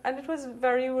 and it was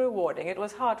very rewarding. It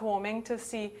was heartwarming to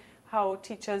see how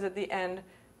teachers at the end,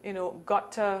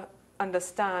 got to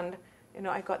understand,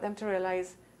 I got them to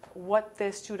realize what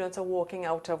their students are walking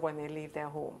out of when they leave their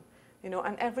home.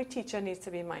 And every teacher needs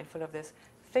to be mindful of this.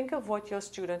 Think of what your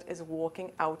student is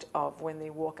walking out of when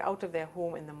they walk out of their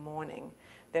home in the morning.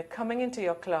 They're coming into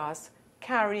your class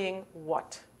carrying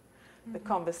what? The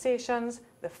conversations,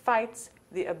 the fights,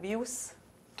 the abuse,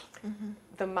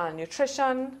 the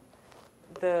malnutrition,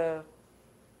 the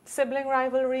sibling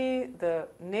rivalry, the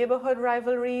neighborhood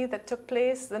rivalry that took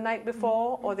place the night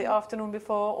before or the afternoon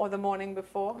before or the morning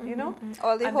before,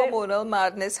 All the hormonal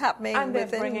madness happening within their bodies. And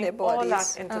they're bringing all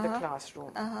that into the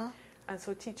classroom. And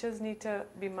so teachers need to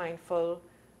be mindful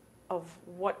of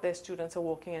what their students are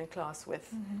walking in class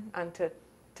with and to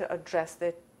address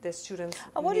their students'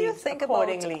 And what do you needs think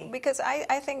accordingly. about, because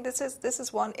I think this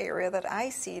is one area that I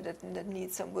see that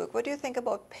needs some work. What do you think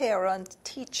about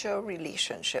parent-teacher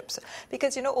relationships?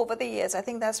 Because, over the years, I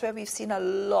think that's where we've seen a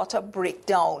lot of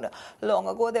breakdown. Long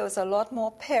ago, there was a lot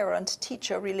more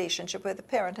parent-teacher relationship where the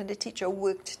parent and the teacher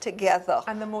worked together.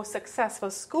 And the most successful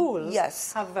schools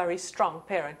Yes. have very strong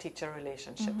parent-teacher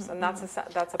relationships, and that's a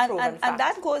proven fact. And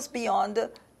that goes beyond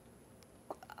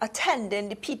attending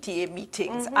the PTA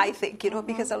meetings, I think,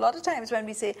 because a lot of times when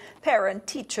we say parent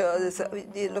teachers,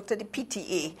 they looked at the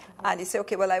PTA and they say,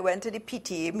 okay, well, I went to the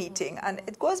PTA meeting, and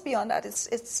it goes beyond that.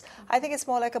 I think it's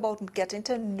more like about getting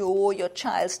to know your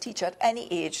child's teacher at any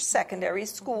age, secondary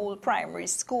school, primary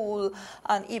school,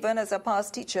 and even as a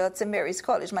past teacher at St. Mary's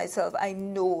College myself, I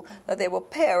know that there were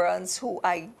parents who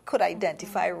I could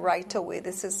identify right away.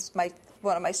 This is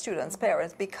one of my students'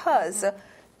 parents, because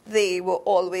they were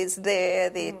always there,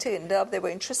 they turned up, they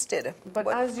were interested. But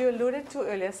as you alluded to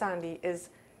earlier, Sandy, is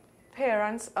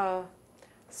parents are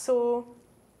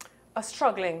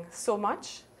struggling so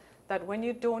much that when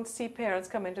you don't see parents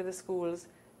come into the schools,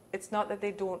 it's not that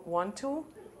they don't want to,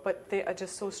 but they are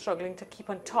just so struggling to keep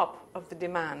on top of the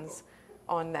demands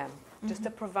on them, just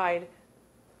to provide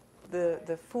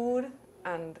the food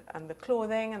and the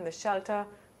clothing and the shelter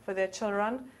for their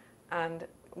children. And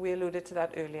we alluded to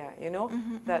that earlier,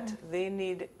 that they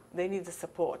need the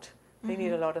support. They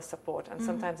need a lot of support, and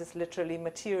sometimes it's literally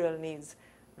material needs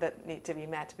that need to be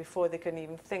met before they can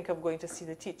even think of going to see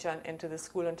the teacher and into the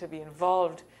school and to be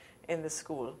involved in the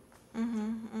school.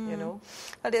 Well,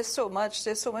 there's so much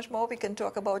more we can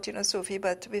talk about, Sophie,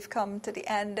 but we've come to the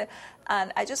end,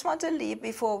 and I just want to leave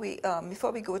before we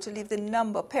go to leave the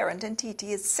number. Parent and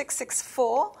TT is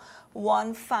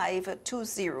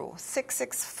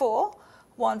 664-1520.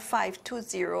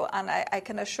 664-1520, and I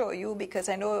can assure you, because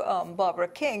I know Barbara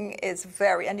King is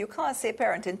and you can't say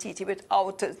parent and TT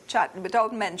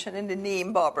without mentioning the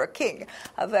name Barbara King,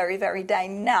 a very, very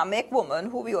dynamic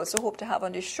woman who we also hope to have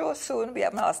on the show soon. We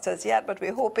haven't asked her yet, but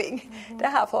we're hoping to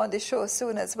have her on the show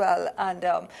soon as well. And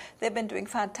they've been doing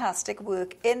fantastic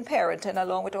work in parenting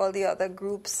along with all the other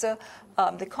groups.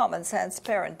 The Common Sense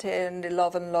Parenting, the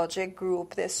Love and Logic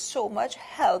group. There's so much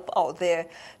help out there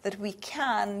that we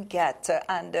can get,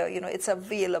 and it's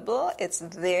available. It's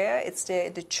there.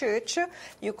 The church.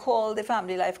 You call the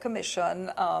Family Life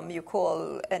Commission. You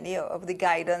call any of the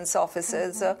guidance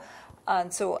offices.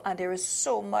 And there is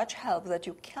so much help that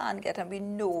you can get, and we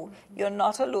know you're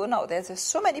not alone out there. There's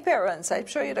so many parents. I'm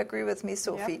sure you'd agree with me,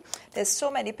 Sophie. Yep. There's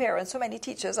so many parents, so many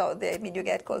teachers out there. I mean, you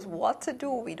get calls, what to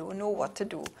do? We don't know what to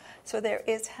do. So there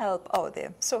is help out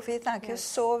there. Sophie, thank you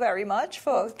so very much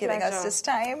for giving us this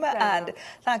time, and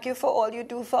thank you for all you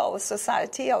do for our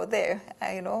society out there.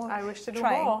 I wish to do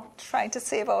more. Trying to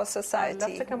save our society. I'd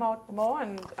love to come out more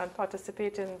and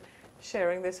participate in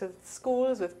sharing this with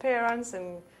schools, with parents,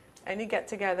 and any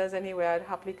get-togethers anywhere. I'd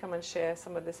happily come and share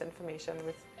some of this information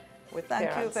with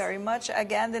parents. Thank you very much.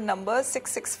 Again, the number is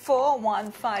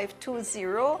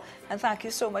 664-1520. And thank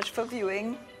you so much for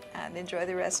viewing, and enjoy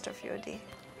the rest of your day.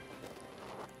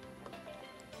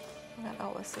 That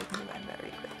hour certainly went very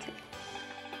quickly.